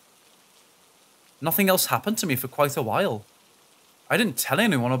secret. Nothing else happened to me for quite a while. I didn't tell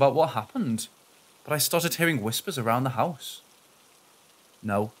anyone about what happened, but I started hearing whispers around the house.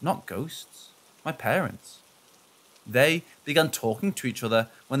 No, not ghosts. My parents. They began talking to each other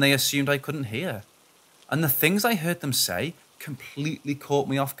when they assumed I couldn't hear, and the things I heard them say completely caught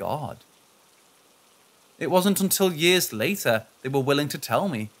me off guard. It wasn't until years later they were willing to tell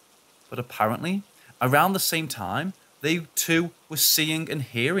me, but apparently, around the same time, they too were seeing and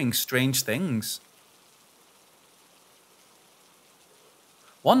hearing strange things.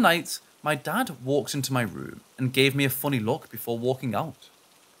 One night, my dad walked into my room and gave me a funny look before walking out.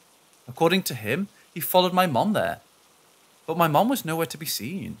 According to him, he followed my mom there, but my mom was nowhere to be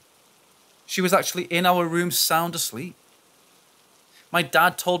seen. She was actually in our room sound asleep. My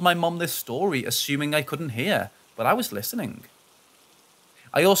dad told my mom this story assuming I couldn't hear, but I was listening.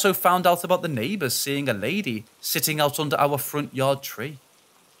 I also found out about the neighbours seeing a lady sitting out under our front yard tree.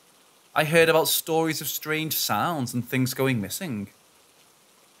 I heard about stories of strange sounds and things going missing.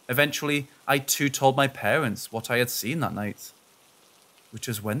 Eventually, I too told my parents what I had seen that night, which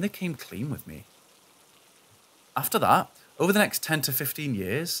is when they came clean with me. After that, over the next 10 to 15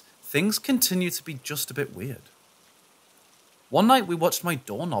 years, things continued to be just a bit weird. One night we watched my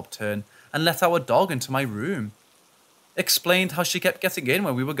doorknob turn and let our dog into my room. Explained how she kept getting in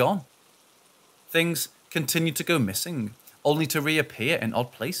when we were gone. Things continued to go missing, only to reappear in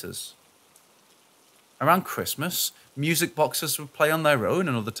odd places. Around Christmas, music boxes would play on their own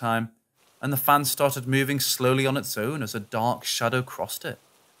another time, and the fan started moving slowly on its own as a dark shadow crossed it.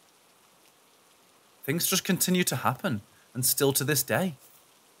 Things just continued to happen, and still to this day.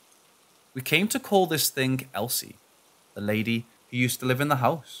 We came to call this thing Elsie, the lady who used to live in the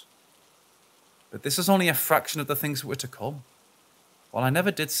house. But this is only a fraction of the things that were to come. While I never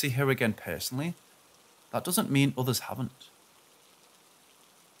did see her again personally, that doesn't mean others haven't.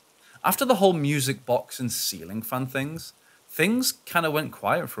 After the whole music box and ceiling fan things kind of went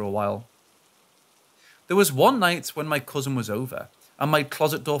quiet for a while. There was one night when my cousin was over and my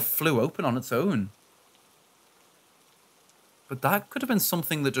closet door flew open on its own. But that could have been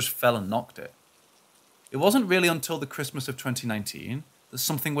something that just fell and knocked it. It wasn't really until the Christmas of 2019 that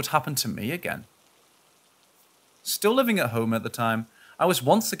something would happen to me again. Still living at home at the time, I was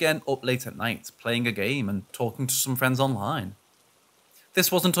once again up late at night playing a game and talking to some friends online.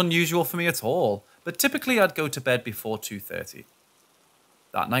 This wasn't unusual for me at all, but typically I'd go to bed before 2:30.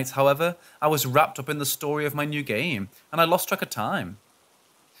 That night, however, I was wrapped up in the story of my new game, and I lost track of time.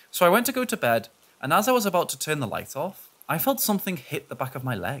 So I went to go to bed, and as I was about to turn the light off, I felt something hit the back of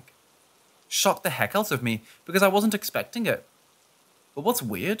my leg. Shocked the heck out of me, because I wasn't expecting it. But what's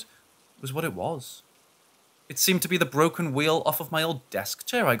weird was what it was. It seemed to be the broken wheel off of my old desk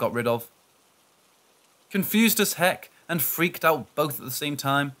chair I got rid of. Confused as heck, and freaked out both at the same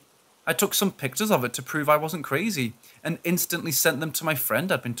time, I took some pictures of it to prove I wasn't crazy, and instantly sent them to my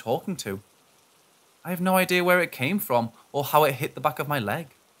friend I'd been talking to. I have no idea where it came from, or how it hit the back of my leg.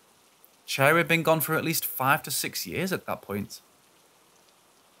 Chair had been gone for at least 5 to 6 years at that point.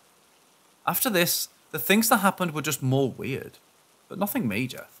 After this, the things that happened were just more weird, but nothing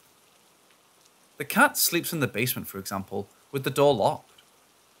major. The cat sleeps in the basement, for example, with the door locked.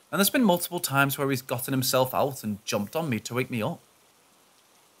 And there's been multiple times where he's gotten himself out and jumped on me to wake me up.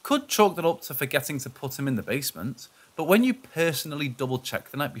 Could chalk that up to forgetting to put him in the basement, but when you personally double check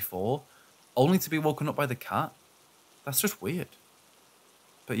the night before, only to be woken up by the cat, that's just weird.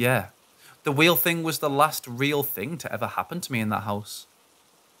 But yeah, the wheel thing was the last real thing to ever happen to me in that house.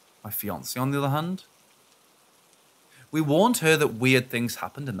 My fiancée, on the other hand, we warned her that weird things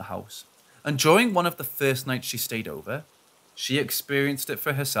happened in the house, and during one of the first nights she stayed over, she experienced it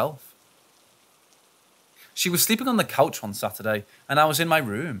for herself. She was sleeping on the couch one Saturday, and I was in my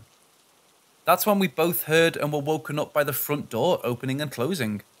room. That's when we both heard and were woken up by the front door opening and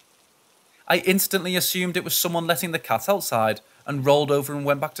closing. I instantly assumed it was someone letting the cat outside and rolled over and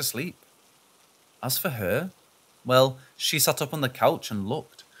went back to sleep. As for her, well, she sat up on the couch and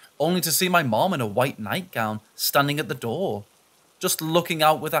looked, only to see my mom in a white nightgown standing at the door, just looking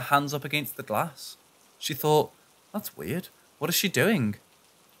out with her hands up against the glass. She thought, that's weird. What is she doing?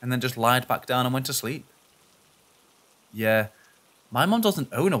 And then just lied back down and went to sleep. Yeah, my mom doesn't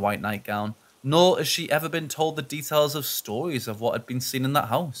own a white nightgown, nor has she ever been told the details of stories of what had been seen in that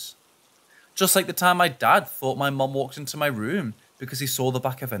house. Just like the time my dad thought my mom walked into my room because he saw the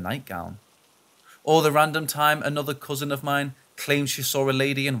back of her nightgown. Or the random time another cousin of mine claimed she saw a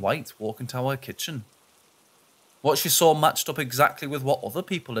lady in white walk into our kitchen. What she saw matched up exactly with what other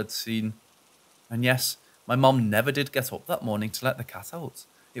people had seen. And yes, my mom never did get up that morning to let the cat out.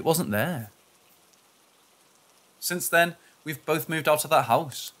 It wasn't there. Since then, we've both moved out of that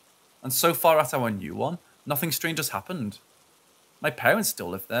house. And so far at our new one, nothing strange has happened. My parents still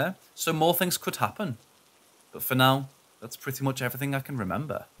live there, so more things could happen. But for now, that's pretty much everything I can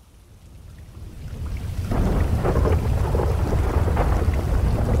remember.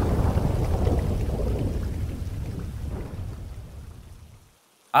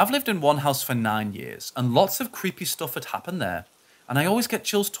 I've lived in one house for 9 years, and lots of creepy stuff had happened there, and I always get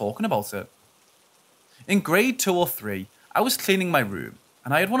chills talking about it. In grade 2 or 3, I was cleaning my room,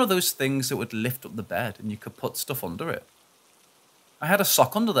 and I had one of those things that would lift up the bed and you could put stuff under it. I had a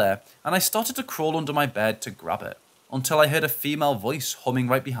sock under there, and I started to crawl under my bed to grab it, until I heard a female voice humming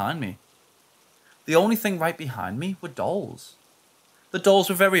right behind me. The only thing right behind me were dolls. The dolls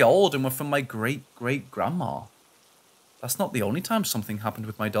were very old and were from my great-great-grandma. That's not the only time something happened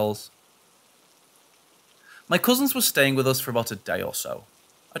with my dolls. My cousins were staying with us for about a day or so.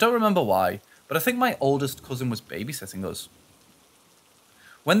 I don't remember why, but I think my oldest cousin was babysitting us.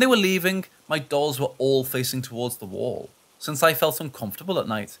 When they were leaving, my dolls were all facing towards the wall, since I felt uncomfortable at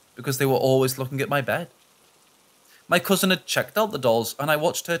night because they were always looking at my bed. My cousin had checked out the dolls, and I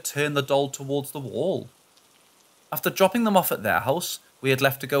watched her turn the doll towards the wall. After dropping them off at their house, we had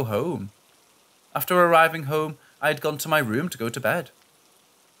left to go home. After arriving home, I had gone to my room to go to bed.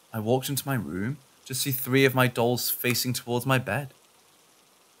 I walked into my room to see 3 of my dolls facing towards my bed.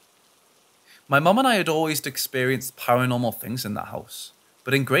 My mum and I had always experienced paranormal things in that house,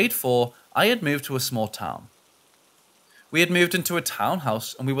 but in grade 4, I had moved to a small town. We had moved into a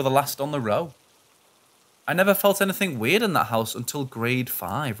townhouse, and we were the last on the row. I never felt anything weird in that house until grade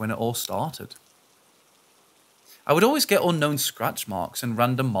 5 when it all started. I would always get unknown scratch marks and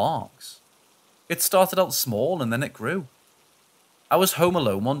random marks. It started out small and then it grew. I was home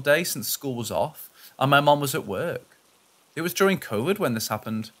alone one day since school was off, and my mum was at work. It was during COVID when this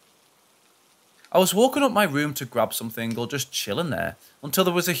happened. I was walking up my room to grab something or just chilling there until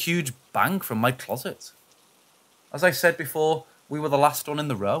there was a huge bang from my closet. As I said before, we were the last one in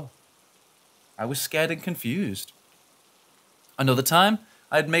the row. I was scared and confused. Another time,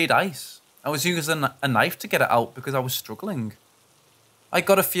 I had made ice. I was using a knife to get it out because I was struggling. I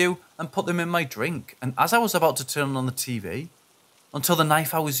got a few and put them in my drink, and as I was about to turn on the TV, until the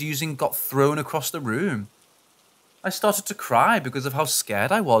knife I was using got thrown across the room. I started to cry because of how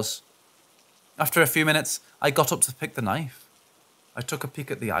scared I was. After a few minutes, I got up to pick the knife. I took a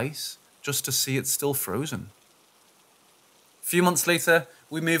peek at the ice, just to see it's still frozen. A few months later,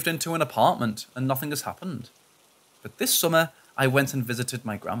 we moved into an apartment and nothing has happened. But this summer, I went and visited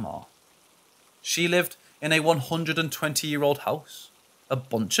my grandma. She lived in a 120-year-old house. A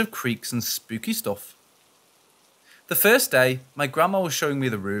bunch of creaks and spooky stuff. The first day, my grandma was showing me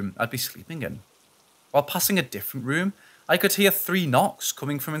the room I'd be sleeping in. While passing a different room, I could hear 3 knocks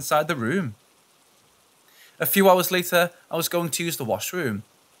coming from inside the room. A few hours later, I was going to use the washroom.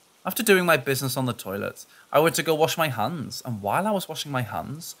 After doing my business on the toilet, I went to go wash my hands, and while I was washing my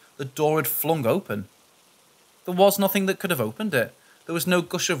hands, the door had flung open. There was nothing that could have opened it. There was no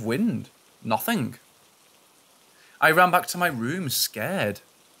gush of wind. Nothing. I ran back to my room, scared.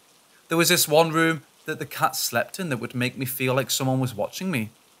 There was this one room that the cat slept in that would make me feel like someone was watching me.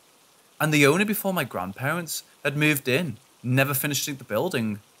 And the owner before my grandparents had moved in, never finishing the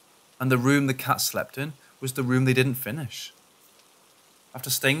building. And the room the cat slept in was the room they didn't finish. After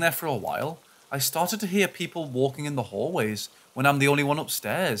staying there for a while, I started to hear people walking in the hallways when I'm the only one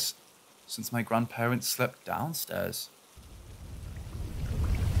upstairs, since my grandparents slept downstairs.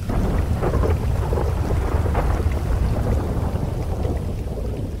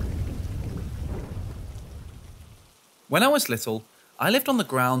 When I was little, I lived on the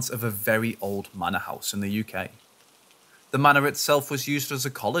grounds of a very old manor house in the UK. The manor itself was used as a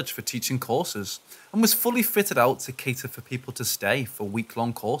college for teaching courses and was fully fitted out to cater for people to stay for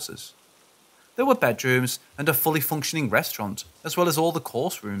week-long courses. There were bedrooms and a fully functioning restaurant, as well as all the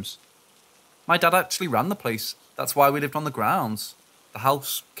course rooms. My dad actually ran the place, that's why we lived on the grounds. The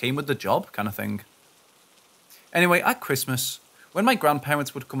house came with the job, kind of thing. Anyway, at Christmas, when my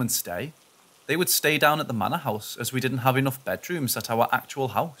grandparents would come and stay, they would stay down at the manor house as we didn't have enough bedrooms at our actual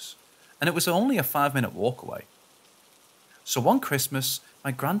house, and it was only a 5-minute walk away. So one Christmas,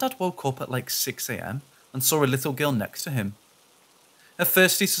 my granddad woke up at like 6 a.m. and saw a little girl next to him. At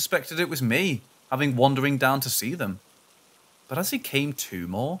first he suspected it was me, having wandering down to see them. But as he came to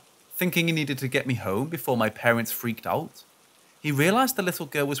more, thinking he needed to get me home before my parents freaked out, he realised the little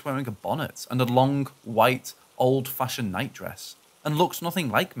girl was wearing a bonnet and a long, white, old-fashioned nightdress, and looked nothing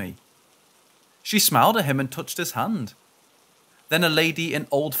like me. She smiled at him and touched his hand. Then a lady in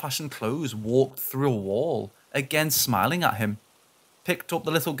old-fashioned clothes walked through a wall, again smiling at him, picked up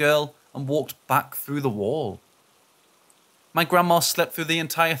the little girl and walked back through the wall. My grandma slept through the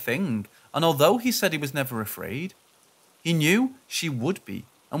entire thing, and although he said he was never afraid, he knew she would be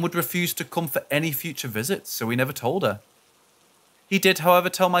and would refuse to come for any future visits, so he never told her. He did, however,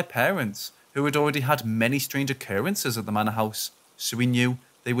 tell my parents, who had already had many strange occurrences at the manor house, so he knew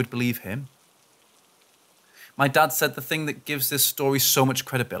they would believe him. My dad said the thing that gives this story so much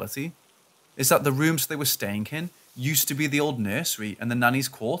credibility is that the rooms they were staying in used to be the old nursery and the nanny's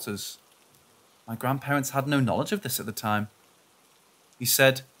quarters. My grandparents had no knowledge of this at the time. He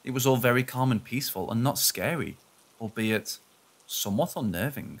said it was all very calm and peaceful and not scary, albeit somewhat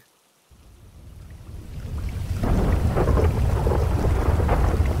unnerving.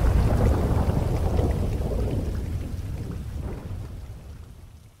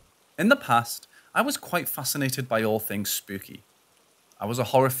 In the past, I was quite fascinated by all things spooky. I was a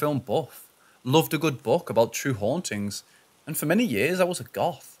horror film buff, loved a good book about true hauntings, and for many years I was a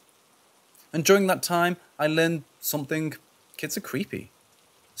goth. And during that time, I learned something: kids are creepy,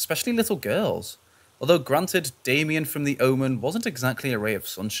 especially little girls. Although granted, Damien from The Omen wasn't exactly a ray of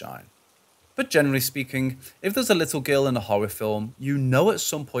sunshine. But generally speaking, if there's a little girl in a horror film, you know at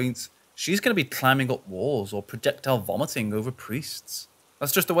some point she's going to be climbing up walls or projectile vomiting over priests.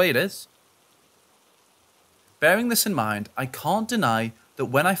 That's just the way it is. Bearing this in mind, I can't deny that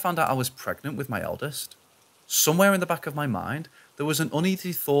when I found out I was pregnant with my eldest, somewhere in the back of my mind, there was an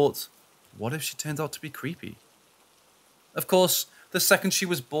uneasy thought: what if she turns out to be creepy? Of course, the second she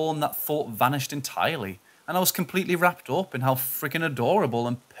was born, that thought vanished entirely, and I was completely wrapped up in how friggin' adorable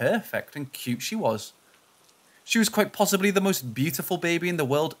and perfect and cute she was. She was quite possibly the most beautiful baby in the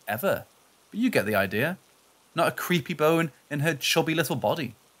world ever, but you get the idea. Not a creepy bone in her chubby little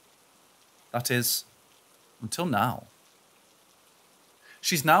body. That is, until now.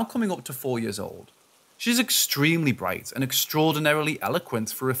 She's now coming up to 4 years old. She's extremely bright and extraordinarily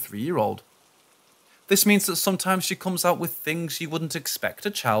eloquent for a 3-year-old. This means that sometimes she comes out with things you wouldn't expect a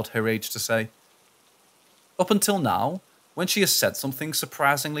child her age to say. Up until now, when she has said something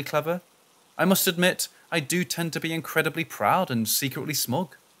surprisingly clever, I must admit I do tend to be incredibly proud and secretly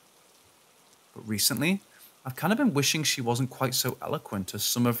smug. But recently, I've kind of been wishing she wasn't quite so eloquent as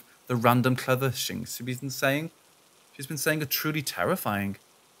some of the random clever things she's been saying. She's been saying are truly terrifying.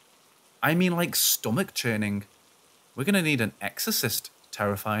 I mean, like stomach churning. We're going to need an exorcist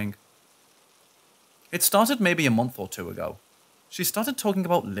terrifying. It started maybe a month or two ago. She started talking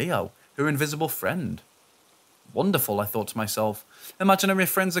about Leo, her invisible friend. Wonderful, I thought to myself. Imaginary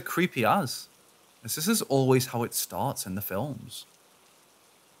friends are creepy as. This is always how it starts in the films.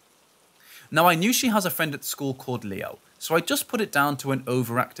 Now, I knew she has a friend at school called Leo, so I just put it down to an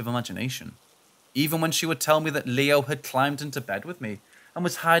overactive imagination. Even when she would tell me that Leo had climbed into bed with me and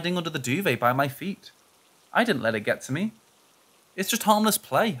was hiding under the duvet by my feet, I didn't let it get to me. It's just harmless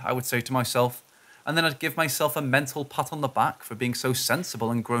play, I would say to myself, and then I'd give myself a mental pat on the back for being so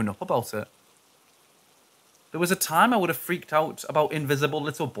sensible and grown up about it. There was a time I would have freaked out about invisible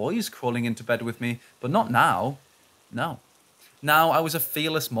little boys crawling into bed with me, but not now. No. Now I was a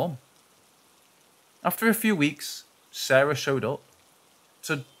fearless mum. After a few weeks, Sarah showed up.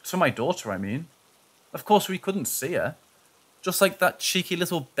 To my daughter, I mean. Of course, we couldn't see her. Just like that cheeky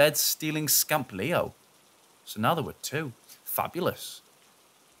little bed-stealing scamp Leo. So now there were two. Fabulous.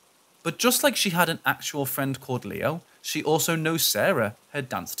 But just like she had an actual friend called Leo, she also knows Sarah, her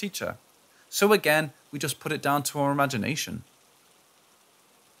dance teacher. So again, we just put it down to our imagination.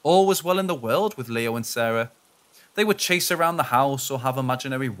 All was well in the world with Leo and Sarah. They would chase around the house or have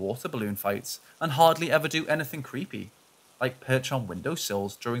imaginary water balloon fights and hardly ever do anything creepy, like perch on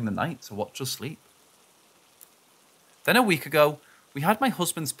windowsills during the night to watch us sleep. Then a week ago, we had my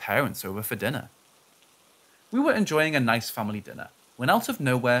husband's parents over for dinner. We were enjoying a nice family dinner when out of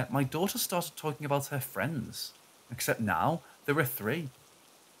nowhere my daughter started talking about her friends, except now there are 3.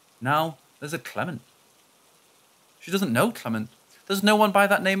 Now there's a Clement. She doesn't know Clement. There's no one by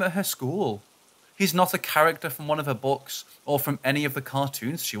that name at her school. He's not a character from one of her books or from any of the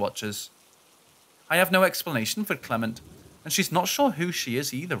cartoons she watches. I have no explanation for Clement, and she's not sure who she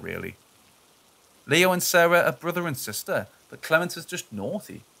is either, really. Leo and Sarah are brother and sister, but Clement is just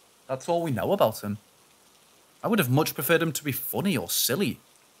naughty. That's all we know about him. I would have much preferred him to be funny or silly,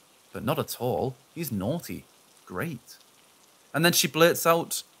 but not at all. He's naughty. Great. And then she blurts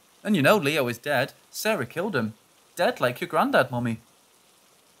out, "And you know Leo is dead. Sarah killed him. Dead like your granddad, Mummy."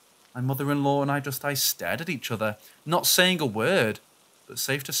 My mother-in-law and I stared at each other, not saying a word, but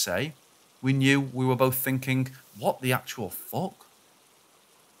safe to say, we knew we were both thinking, what the actual fuck?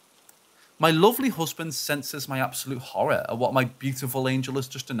 My lovely husband senses my absolute horror at what my beautiful angel has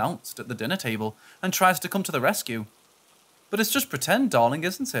just announced at the dinner table and tries to come to the rescue. "But it's just pretend, darling,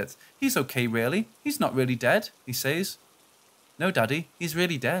 isn't it? He's okay, really. He's not really dead," he says. "No, Daddy, he's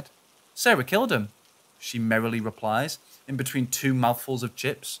really dead. Sarah killed him," she merrily replies, in between 2 mouthfuls of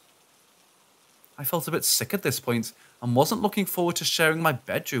chips. I felt a bit sick at this point and wasn't looking forward to sharing my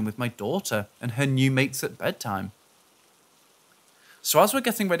bedroom with my daughter and her new mates at bedtime. So as we're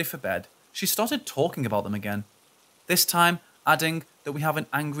getting ready for bed, she started talking about them again, this time adding that we have an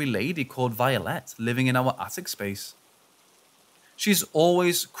angry lady called Violet living in our attic space. She's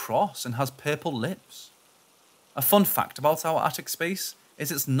always cross and has purple lips. A fun fact about our attic space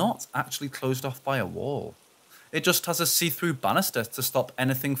is it's not actually closed off by a wall. It just has a see-through banister to stop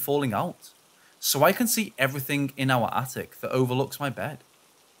anything falling out, so I can see everything in our attic that overlooks my bed.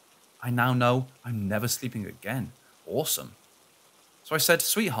 I now know I'm never sleeping again. Awesome. So I said,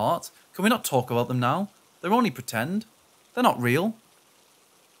 sweetheart, can we not talk about them now? They're only pretend. They're not real.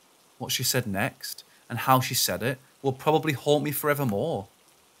 What she said next, and how she said it, will probably haunt me forevermore.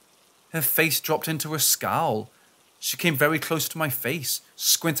 Her face dropped into a scowl. She came very close to my face,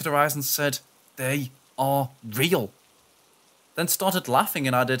 squinted her eyes and said, "They are real." Then started laughing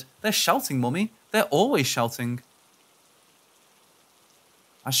and added, "They're shouting, Mummy. They're always shouting."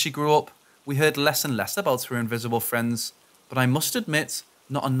 As she grew up, we heard less and less about her invisible friends, but I must admit,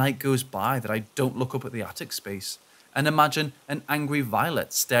 not a night goes by that I don't look up at the attic space and imagine an angry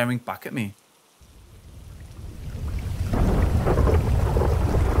Violet staring back at me.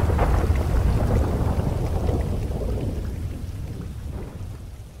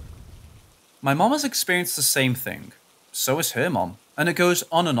 My mom has experienced the same thing. So has her mom, and it goes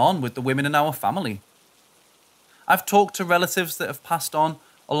on and on with the women in our family. I've talked to relatives that have passed on,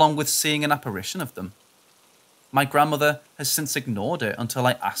 along with seeing an apparition of them. My grandmother has since ignored it until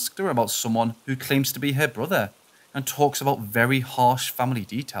I asked her about someone who claims to be her brother and talks about very harsh family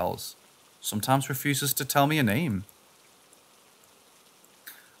details, sometimes refuses to tell me a name.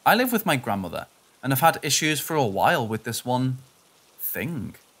 I live with my grandmother and have had issues for a while with this one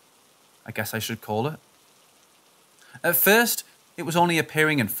thing, I guess I should call it. At first, it was only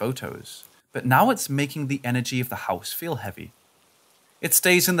appearing in photos, but now it's making the energy of the house feel heavy. It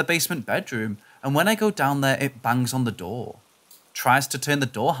stays in the basement bedroom, and when I go down there, it bangs on the door, tries to turn the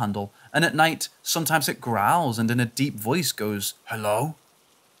door handle, and at night, sometimes it growls and in a deep voice goes, "Hello?"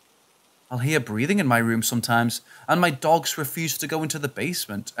 I'll hear breathing in my room sometimes, and my dogs refuse to go into the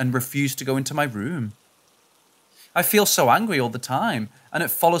basement and refuse to go into my room. I feel so angry all the time, and it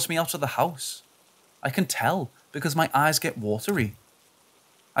follows me out of the house. I can tell because my eyes get watery.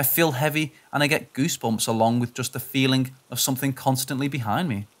 I feel heavy and I get goosebumps along with just the feeling of something constantly behind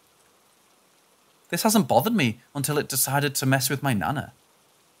me. This hasn't bothered me until it decided to mess with my nana.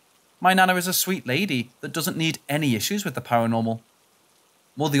 My nana is a sweet lady that doesn't need any issues with the paranormal.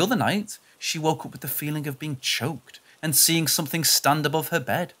 Well, the other night, she woke up with the feeling of being choked and seeing something stand above her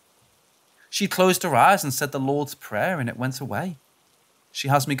bed. She closed her eyes and said the Lord's Prayer and it went away. She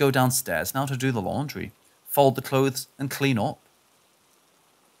has me go downstairs now to do the laundry, fold the clothes and clean up.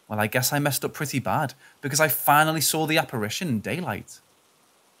 Well, I guess I messed up pretty bad because I finally saw the apparition in daylight.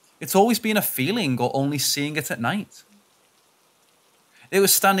 It's always been a feeling or only seeing it at night. It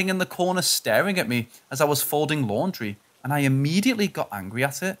was standing in the corner staring at me as I was folding laundry, and I immediately got angry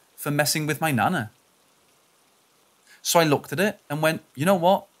at it for messing with my nana. So I looked at it and went, "You know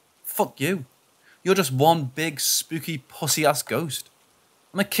what? Fuck you. You're just one big spooky pussy-ass ghost.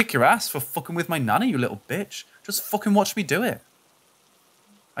 I'm gonna kick your ass for fucking with my nana, you little bitch. Just fucking watch me do it."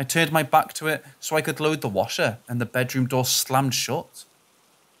 I turned my back to it so I could load the washer and the bedroom door slammed shut.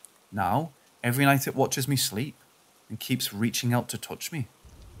 Now, every night it watches me sleep and keeps reaching out to touch me.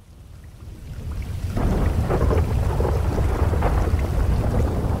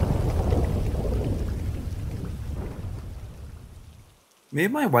 Me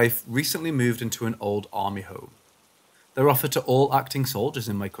and my wife recently moved into an old army home. They're offered to all acting soldiers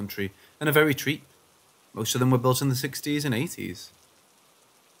in my country and are very cheap. Most of them were built in the 60s and 80s.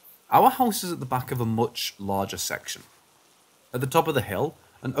 Our house is at the back of a much larger section. At the top of the hill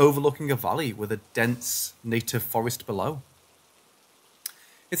and overlooking a valley with a dense native forest below.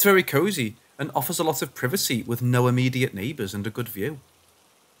 It's very cozy and offers a lot of privacy with no immediate neighbours and a good view.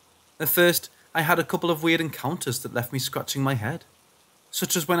 At first, I had a couple of weird encounters that left me scratching my head,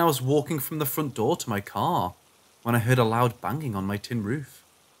 such as when I was walking from the front door to my car, when I heard a loud banging on my tin roof,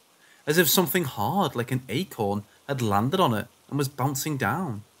 as if something hard like an acorn had landed on it and was bouncing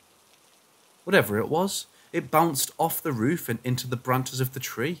down. Whatever it was, it bounced off the roof and into the branches of the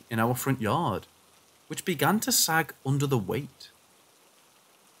tree in our front yard, which began to sag under the weight.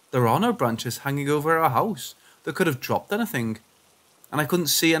 There are no branches hanging over our house that could have dropped anything, and I couldn't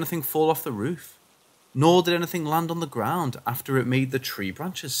see anything fall off the roof, nor did anything land on the ground after it made the tree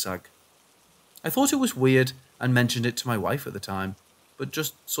branches sag. I thought it was weird and mentioned it to my wife at the time, but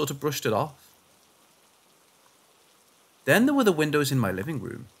just sort of brushed it off. Then there were the windows in my living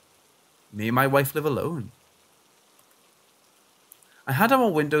room. Me and my wife live alone. I had our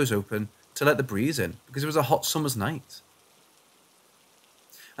windows open to let the breeze in because it was a hot summer's night.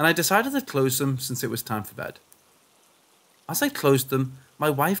 and I decided to close them since it was time for bed. As I closed them, my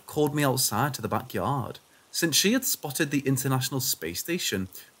wife called me outside to the backyard, since she had spotted the International Space Station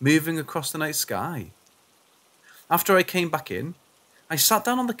moving across the night sky. After I came back in, I sat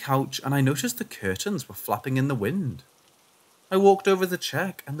down on the couch and I noticed the curtains were flapping in the wind. I walked over to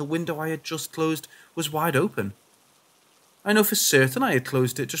check, and the window I had just closed was wide open. I know for certain I had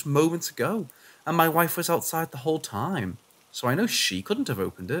closed it just moments ago, and my wife was outside the whole time, so I know she couldn't have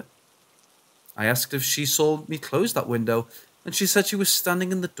opened it. I asked if she saw me close that window, and she said she was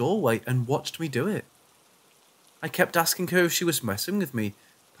standing in the doorway and watched me do it. I kept asking her if she was messing with me,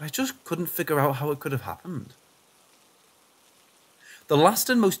 but I just couldn't figure out how it could have happened. The last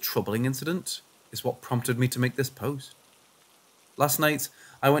and most troubling incident is what prompted me to make this post. Last night,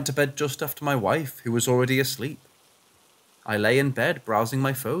 I went to bed just after my wife, who was already asleep. I lay in bed browsing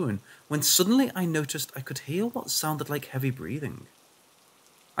my phone, when suddenly I noticed I could hear what sounded like heavy breathing.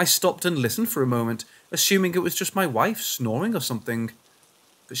 I stopped and listened for a moment, assuming it was just my wife snoring or something,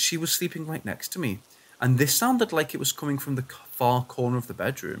 but she was sleeping right next to me, and this sounded like it was coming from the far corner of the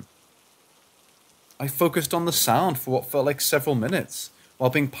bedroom. I focused on the sound for what felt like several minutes,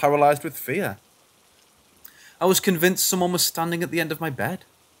 while being paralyzed with fear. I was convinced someone was standing at the end of my bed.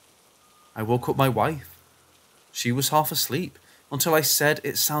 I woke up my wife. She was half asleep, until I said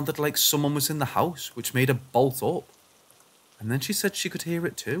it sounded like someone was in the house, which made her bolt up. And then she said she could hear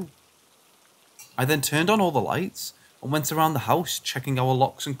it too. I then turned on all the lights and went around the house checking our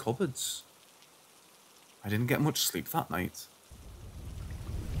locks and cupboards. I didn't get much sleep that night.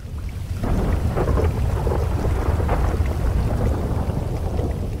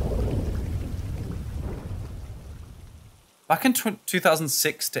 Back in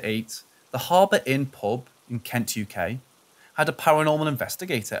 2006 to 8, the Harbour Inn pub in Kent, UK, had a paranormal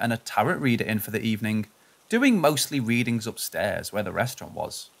investigator and a tarot reader in for the evening, doing mostly readings upstairs where the restaurant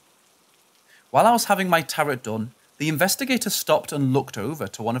was. While I was having my tarot done, the investigator stopped and looked over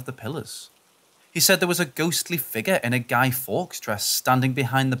to one of the pillars. He said there was a ghostly figure in a Guy Fawkes dress standing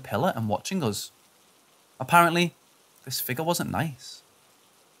behind the pillar and watching us. Apparently, this figure wasn't nice.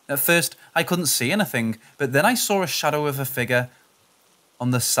 At first, I couldn't see anything, but then I saw a shadow of a figure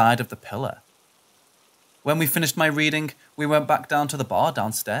on the side of the pillar. When we finished my reading, we went back down to the bar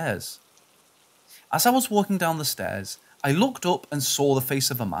downstairs. As I was walking down the stairs, I looked up and saw the face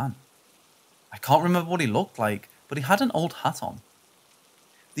of a man. I can't remember what he looked like, but he had an old hat on.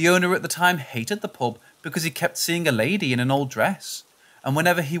 The owner at the time hated the pub because he kept seeing a lady in an old dress, and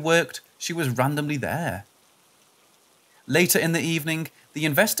whenever he worked, she was randomly there. Later in the evening, the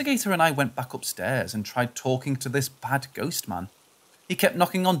investigator and I went back upstairs and tried talking to this bad ghost man. He kept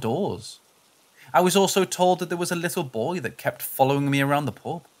knocking on doors. I was also told that there was a little boy that kept following me around the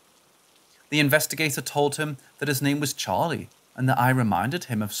pub. The investigator told him that his name was Charlie and that I reminded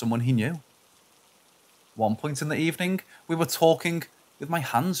him of someone he knew. One point in the evening, we were talking with my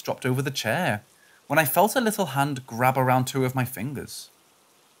hands dropped over the chair when I felt a little hand grab around two of my fingers.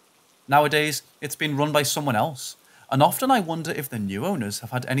 Nowadays, it's been run by someone else, and often I wonder if the new owners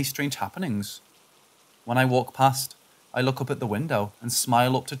have had any strange happenings. When I walk past, I look up at the window and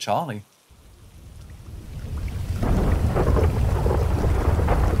smile up to Charlie.